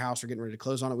land on our house. We're getting ready to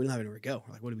close on it. We don't have anywhere to go.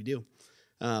 We're like, what do we do?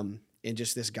 And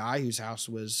just this guy whose house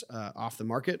was off the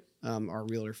market, our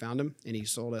realtor found him, and he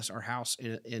sold us our house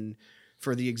in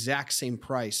for the exact same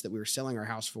price that we were selling our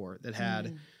house for. That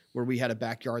had where we had a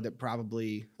backyard that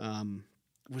probably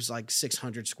was like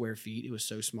 600 square feet. It was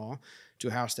so small, to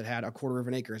a house that had 1/4 of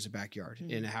an acre as a backyard,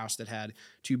 and a house that had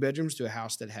 2 bedrooms, to a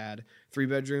house that had 3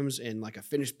 bedrooms and like a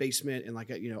finished basement, and like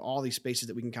all these spaces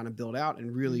that we can kind of build out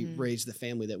and really raise the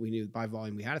family that we knew by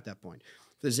volume we had at that point.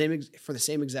 for the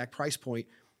same exact price point,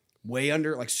 way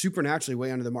under, like supernaturally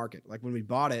way under the market. Like when we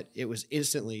bought it, it was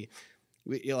instantly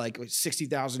like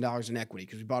 $60,000 in equity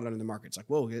because we bought it under the market. It's like,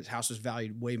 whoa, this house was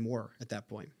valued way more at that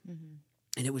point.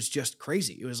 And it was just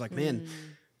crazy. It was like, man,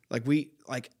 like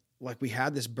we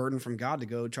had this burden from God to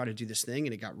go try to do this thing,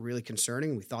 and it got really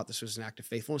concerning. And we thought this was an act of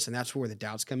faithfulness, and that's where the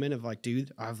doubts come in. Of like,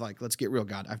 dude, let's get real,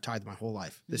 God. I've tithed my whole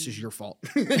life. This is your fault.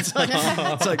 it's like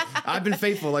I've been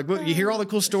faithful. Like you hear all the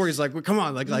cool stories. Like, well, come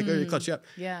on, like clutch you up.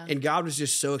 Yeah. And God was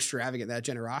just so extravagant, that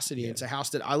generosity. It's a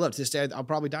house that I love to this day. I'll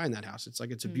probably die in that house. It's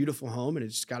like it's a beautiful home, and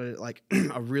it's got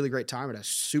a really great time at a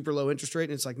super low interest rate.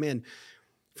 And it's like, man,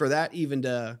 for that even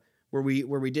to. Where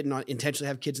we did not intentionally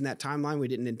have kids in that timeline. We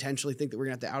didn't intentionally think that we're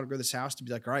going to have to outgrow this house to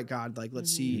be like, all right, God, like, let's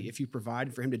see if you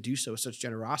provide for him to do so with such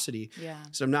generosity. Yeah.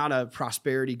 So I'm not a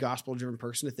prosperity gospel driven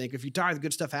person to think if you tithe,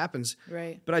 good stuff happens.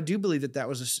 Right. But I do believe that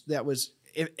was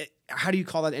how do you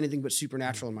call that anything but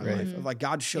supernatural in my life? Of like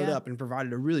God showed up and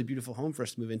provided a really beautiful home for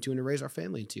us to move into and to raise our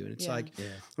family into. And it's I'm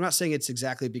not saying it's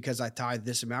exactly because I tithe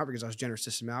this amount because I was generous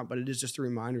this amount, but it is just a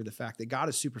reminder of the fact that God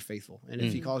is super faithful. And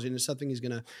if he calls you into something, he's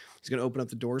gonna open up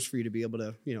the doors for you to be able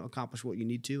to, accomplish what you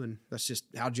need to. And that's just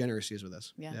how generous he is with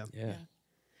us. Yeah.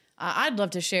 I'd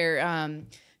love to share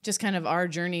just kind of our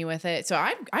journey with it. So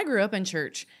I grew up in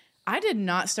church. I did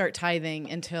not start tithing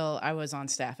until I was on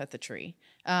staff at the Tree.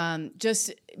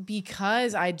 Just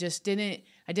because I didn't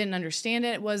understand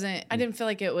it. I didn't feel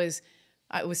like it was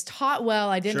taught well.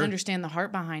 I didn't understand the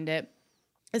heart behind it.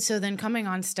 And so then coming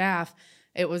on staff,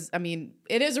 it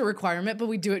is a requirement, but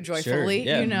we do it joyfully,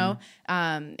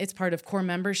 it's part of core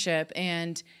membership.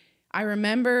 And I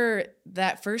remember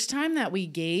that first time that we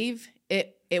gave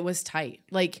it was tight.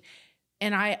 Like,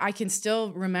 and I can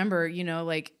still remember,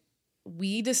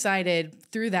 we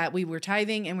decided through that we were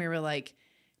tithing and we were like,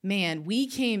 man,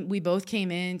 we both came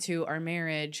into our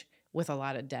marriage with a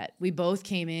lot of debt. We both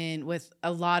came in with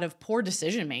a lot of poor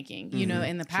decision making,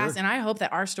 in the past. And I hope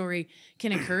that our story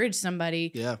can encourage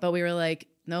somebody. But we were like,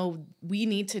 no, we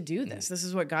need to do this. This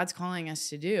is what God's calling us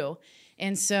to do.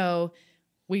 And so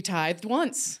we tithed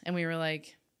once and we were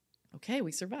like, okay,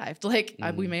 we survived. Like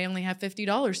we may only have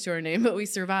 $50 to our name, but we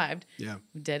survived. Yeah.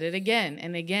 We did it again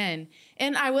and again.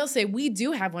 And I will say we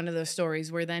do have one of those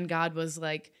stories where then God was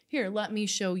like, here, let me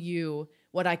show you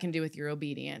what I can do with your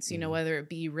obedience, whether it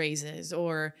be raises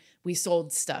or we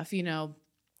sold stuff,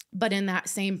 But in that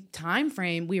same time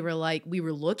frame, we were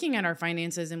looking at our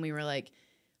finances and we were like,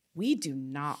 we do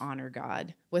not honor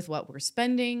God with what we're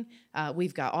spending.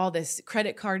 We've got all this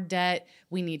credit card debt.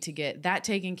 We need to get that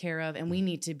taken care of, and we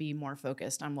need to be more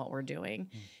focused on what we're doing.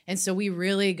 And so we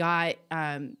really got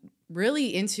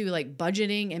really into like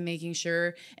budgeting and making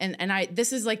sure. And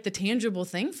this is like the tangible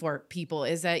thing for people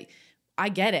is that I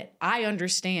get it. I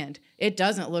understand. It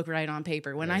doesn't look right on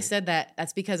paper. When I said that,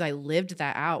 that's because I lived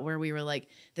that out where we were like,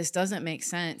 this doesn't make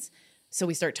sense. So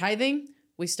we start tithing.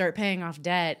 We start paying off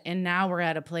debt. And now we're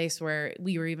at a place where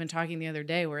we were even talking the other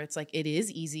day where it's like, it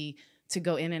is easy to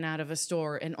go in and out of a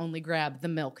store and only grab the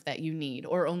milk that you need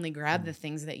or only grab the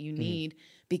things that you need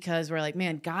because we're like,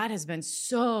 man, God has been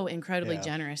so incredibly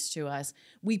generous to us.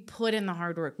 We put in the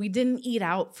hard work. We didn't eat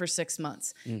out for 6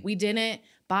 months. We didn't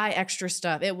buy extra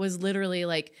stuff. It was literally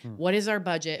like, what is our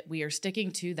budget? We are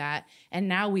sticking to that. And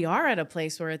now we are at a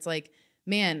place where it's like,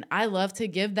 man, I love to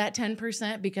give that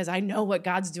 10% because I know what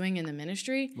God's doing in the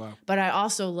ministry. Wow. But I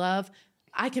also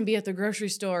I can be at the grocery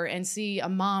store and see a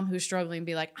mom who's struggling and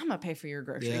be like, I'm going to pay for your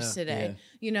groceries today.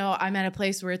 Yeah. I'm at a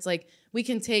place where it's like, we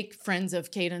can take friends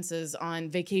of Cadence's on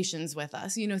vacations with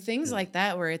us, things like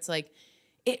that, where it's like,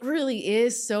 it really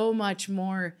is so much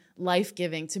more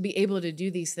life-giving to be able to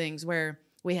do these things where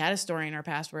we had a story in our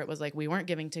past where it was like, we weren't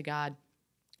giving to God.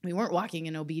 We weren't walking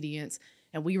in obedience.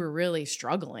 And we were really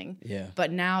struggling. Yeah.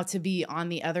 But now to be on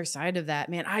the other side of that,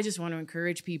 man, I just want to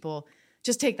encourage people,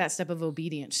 just take that step of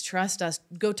obedience. Trust us.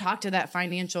 Go talk to that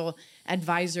financial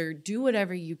advisor. Do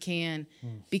whatever you can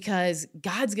because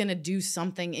God's going to do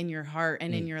something in your heart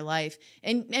and in your life.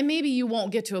 And maybe you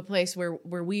won't get to a place where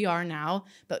we are now,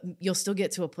 but you'll still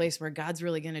get to a place where God's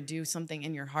really going to do something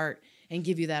in your heart and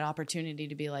give you that opportunity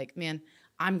to be like, man,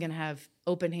 I'm going to have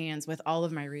open hands with all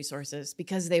of my resources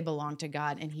because they belong to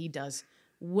God and he does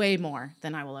way more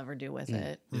than I will ever do with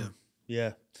it. Yeah.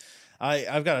 Yeah.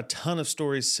 I've got a ton of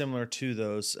stories similar to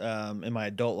those in my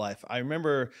adult life. I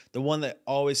remember the one that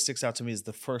always sticks out to me is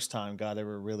the first time God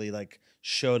ever really like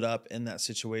showed up in that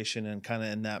situation and kind of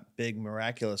in that big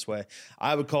miraculous way.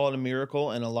 I would call it a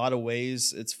miracle in a lot of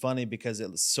ways. It's funny because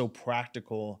it's so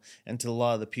practical, and to a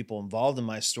lot of the people involved in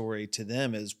my story, to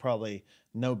them is probably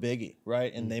no biggie,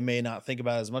 right? And they may not think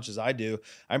about it as much as I do.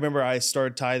 I remember I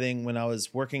started tithing when I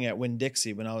was working at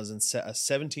Winn-Dixie, when I was a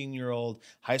 17-year-old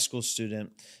high school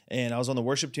student, and I was on the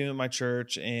worship team at my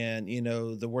church. And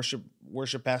the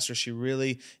worship pastor, she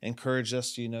really encouraged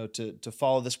us, to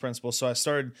follow this principle. So I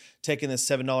started taking this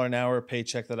 $7 an hour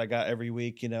paycheck that I got every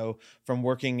week, from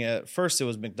working at first it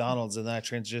was McDonald's, and then I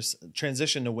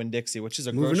transitioned to Winn-Dixie, which is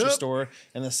a grocery store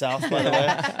in the South, by the way.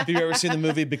 If you've ever seen the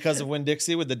movie Because of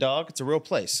Winn-Dixie with the dog, it's a real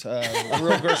place, a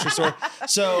real grocery store.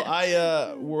 So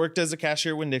I worked as a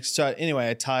cashier at Winn-Dixie. So anyway,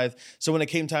 I tithe. So when it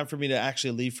came time for me to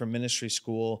actually leave for ministry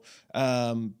school,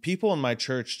 people in my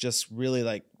church just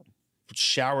really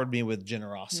showered me with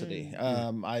generosity.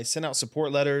 I sent out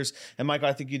support letters, and Michael,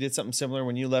 I think you did something similar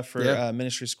when you left for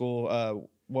ministry school,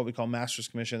 what we call Master's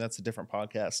Commission. That's a different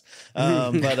podcast.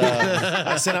 But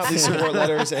I sent out these support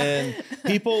letters, and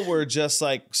people were just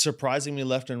surprising me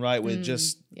left and right with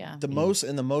just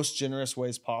the most generous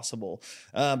ways possible.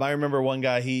 I remember one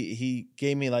guy, he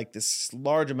gave me this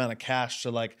large amount of cash.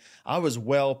 So I was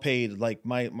well paid.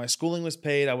 My schooling was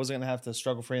paid. I wasn't going to have to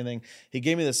struggle for anything. He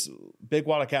gave me this big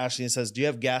wad of cash, and he says, "Do you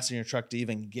have gas in your truck to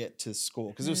even get to school?"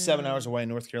 Because it was 7 hours away in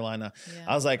North Carolina.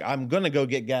 Yeah. I was like, "I'm going to go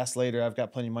get gas later. I've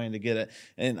got plenty of money to get it."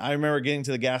 And I remember getting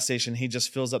to the gas station. He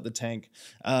just fills up the tank.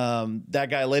 That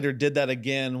guy later did that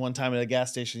again one time at a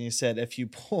gas station. He said, "If you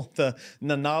pull the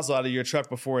nozzle out of your truck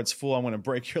before it's full, I'm going to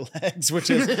break your legs." Which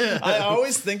is, I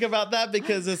always think about that,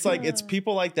 because it's it's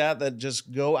people like that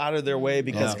just go out of their way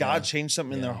because God changed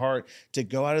something in their heart to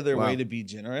go out of their way to be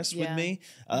generous with me.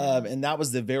 And that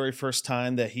was the very first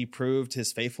time that he proved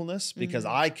his faithfulness, because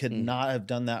I could not have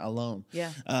done that alone.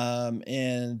 Yeah.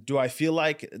 And do I feel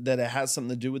like that it has something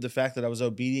to do with the fact that I was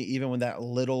obedient even with that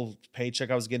little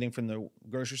paycheck I was getting from the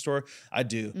grocery store? I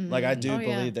do. I do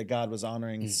believe that God was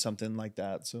honoring something like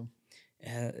that. So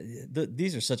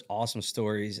these are such awesome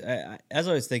stories. As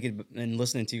I was thinking and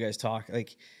listening to you guys talk,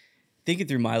 thinking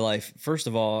through my life, first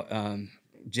of all,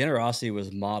 generosity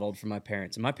was modeled from my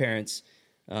parents. And my parents,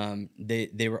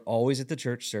 they were always at the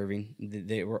church serving.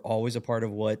 They were always a part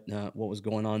of what was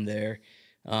going on there.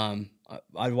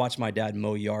 I'd watch my dad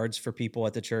mow yards for people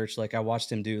at the church. I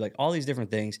watched him do all these different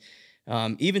things.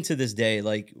 Even to this day,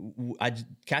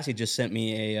 Cassie just sent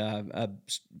me a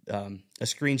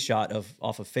screenshot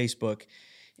off of Facebook,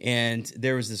 and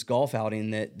there was this golf outing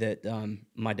that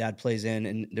my dad plays in,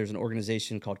 and there's an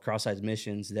organization called Cross-Eyes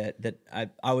Missions that I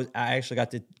actually got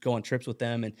to go on trips with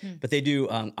them, but they do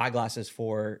eyeglasses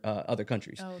for other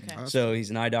countries. Oh, okay. So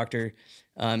he's an eye doctor.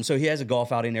 So he has a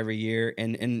golf outing every year,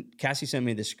 and Cassie sent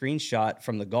me the screenshot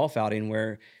from the golf outing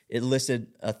where it listed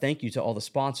a thank you to all the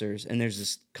sponsors, and there's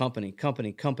this company,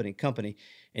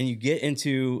 and you get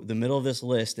into the middle of this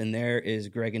list, and there is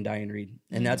Greg and Diane Reed,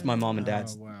 and that's my mom and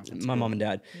dad's, mom and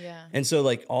dad. Yeah. And so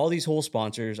all these whole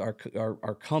sponsors are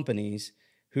companies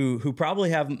who probably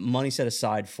have money set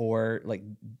aside for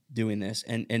doing this,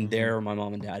 and they're my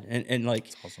mom and dad, and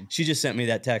awesome. She just sent me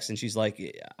that text, and she's like,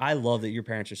 "I love that your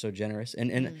parents are so generous,"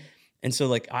 and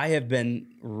so I have been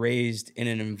raised in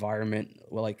an environment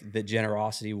where the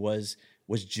generosity was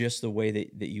just the way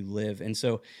that you live. And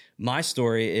so my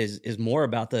story is more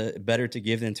about the better to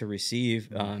give than to receive.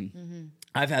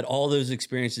 I've had all those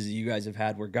experiences that you guys have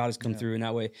had where God has come through in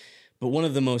that way. But one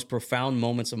of the most profound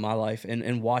moments of my life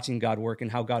and watching God work and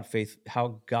how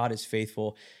God is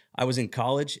faithful. I was in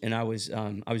college, and I was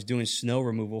doing snow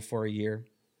removal for a year,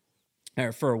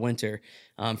 or for a winter,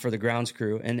 for the grounds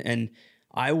crew. And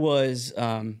I was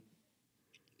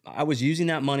using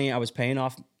that money. I was paying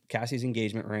off Cassie's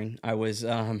engagement ring. I was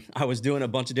doing a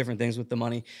bunch of different things with the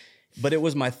money, but it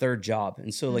was my third job.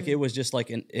 And so it was just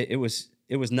it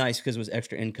was nice because it was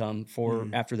extra income for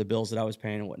after the bills that I was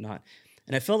paying and whatnot.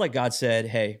 And I felt like God said,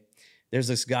 "Hey, there's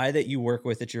this guy that you work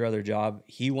with at your other job.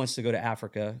 He wants to go to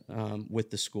Africa with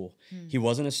the school." He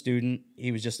wasn't a student.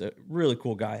 He was just a really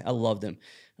cool guy. I loved him.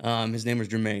 His name was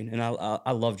Jermaine, and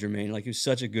I loved Jermaine. He was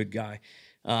such a good guy.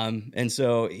 And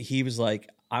so he was like,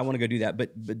 "I want to go do that."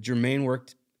 But Jermaine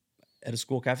worked at a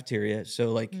school cafeteria,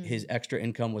 so his extra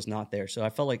income was not there. So I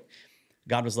felt like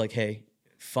God was like, "Hey,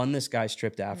 fund this guy's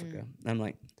trip to Africa." I'm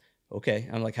like, "Okay."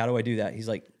 I'm like, "How do I do that?" He's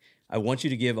like, "I want you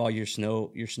to give all your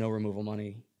snow removal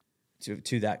money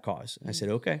to that cause." I said,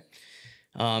 "Okay."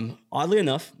 Oddly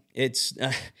enough, it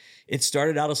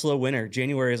started out a slow winter.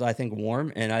 January is, I think,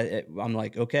 warm, and I'm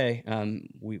like, "Okay."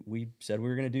 We said we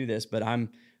were going to do this, but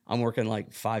I'm working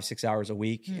 5-6 hours a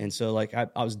week, and so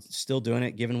I was still doing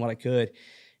it, giving what I could,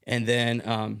 and then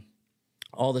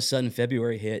all of a sudden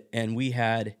February hit, and we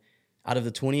had, out of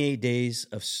the 28 days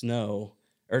of snow,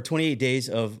 or 28 days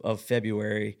of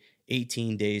February,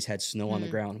 18 days had snow on the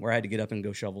ground where I had to get up and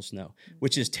go shovel snow,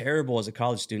 which is terrible as a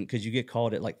college student because you get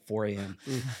called at like 4 a.m.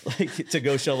 like to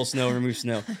go shovel snow, remove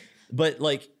snow. But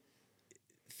like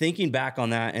thinking back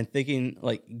on that and thinking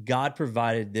like God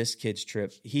provided this kid's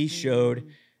trip, he showed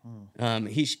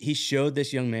he showed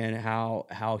this young man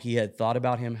how he had thought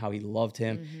about him, how he loved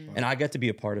him, and I got to be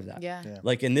a part of that. Yeah.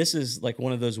 Like, and this is like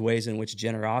one of those ways in which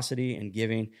generosity and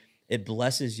giving, it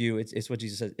blesses you. It's what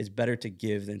Jesus says. It's better to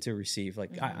give than to receive.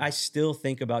 Like I still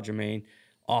think about Jermaine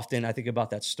often. I think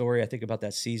about that story. I think about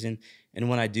that season. And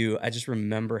when I do, I just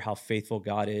remember how faithful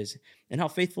God is and how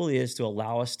faithful he is to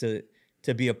allow us to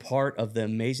be a part of the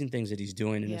amazing things that he's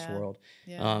doing in this world,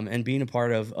 and being a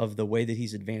part of the way that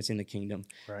he's advancing the kingdom.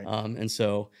 Right. And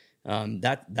so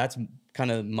that's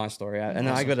kind of my story. And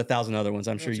I got 1,000 other ones.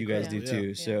 I'm sure you guys do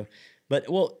too. So, but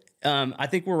I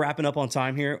think we're wrapping up on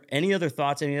time here. Any other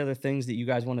thoughts, any other things that you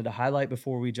guys wanted to highlight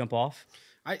before we jump off?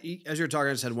 As you were talking,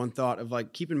 I just had one thought of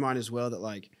like, keep in mind as well that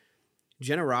like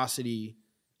generosity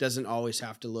doesn't always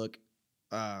have to look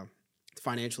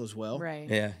financial as well. Right.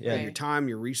 Yeah. Right. Your time,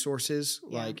 your resources,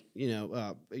 Yeah. like,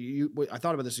 I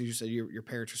thought about this as you said, your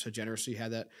parents are so generous. So you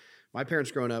had that. My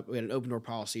parents growing up, we had an open door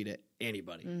policy to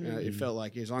anybody. It felt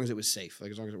like as long as it was safe,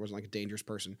 like as long as it wasn't like a dangerous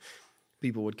person,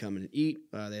 people would come in and eat.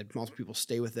 They had multiple people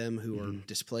stay with them who were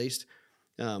displaced.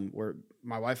 Where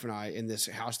my wife and I, in this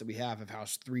house that we have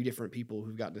housed 3 different people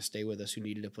who've gotten to stay with us who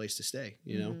needed a place to stay,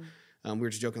 you know? We were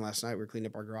just joking last night. We were cleaning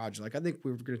up our garage. Like, I think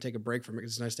we were going to take a break from it.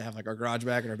 It's nice to have like our garage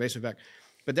back and our basement back.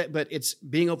 But it's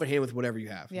being open handed with whatever you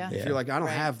have. Yeah. If you're like, I don't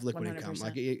Right. have liquid income. 100%.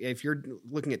 Like if you're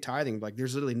looking at tithing, like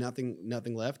there's literally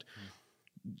nothing left.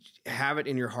 Have it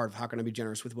in your heart of how can I be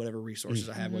generous with whatever resources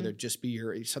I have, whether it just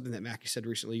be something that Mackie said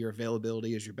recently, your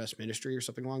availability is your best ministry or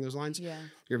something along those lines. Yeah.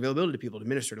 Your availability to people, to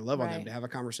minister, to love on them, Right. to have a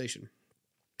conversation,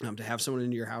 to have someone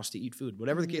into your house to eat food,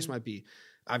 whatever the case might be.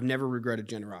 I've never regretted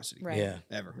generosity. Right. Yeah.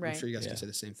 Ever. I'm Right. sure you guys can say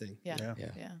the same thing. Yeah.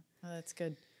 Yeah. Yeah. Oh, that's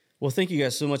good. Well, thank you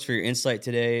guys so much for your insight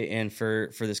today and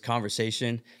for this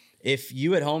conversation. If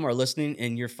you at home are listening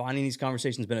and you're finding these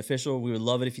conversations beneficial, we would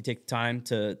love it if you take the time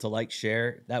to like,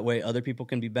 share. That way other people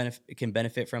can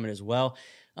benefit from it as well.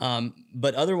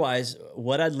 But otherwise,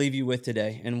 what I'd leave you with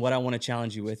today and what I want to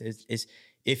challenge you with is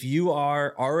if you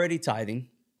are already tithing,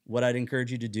 what I'd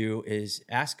encourage you to do is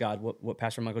ask God what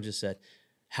Pastor Michael just said.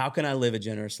 How can I live a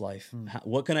generous life?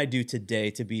 What can I do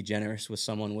today to be generous with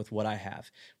someone with what I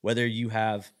have? Whether you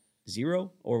have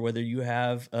 0 or whether you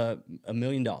have $1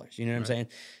 million, you know what I'm saying?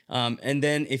 And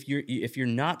then if you're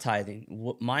not tithing,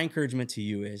 what my encouragement to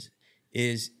you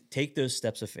is take those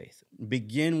steps of faith.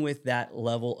 Begin with that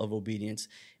level of obedience,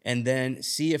 and then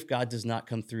see if God does not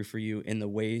come through for you in the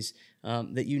ways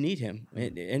that you need Him,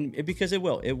 and because it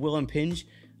will impinge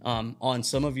on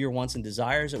some of your wants and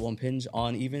desires. It will impinge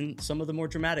on even some of the more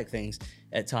dramatic things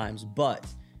at times, but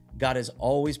God has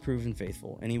always proven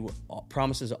faithful, and He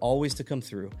promises always to come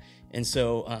through. And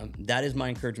so that is my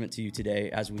encouragement to you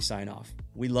today as we sign off.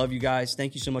 We love you guys.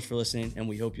 Thank you so much for listening, and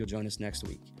we hope you'll join us next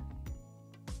week.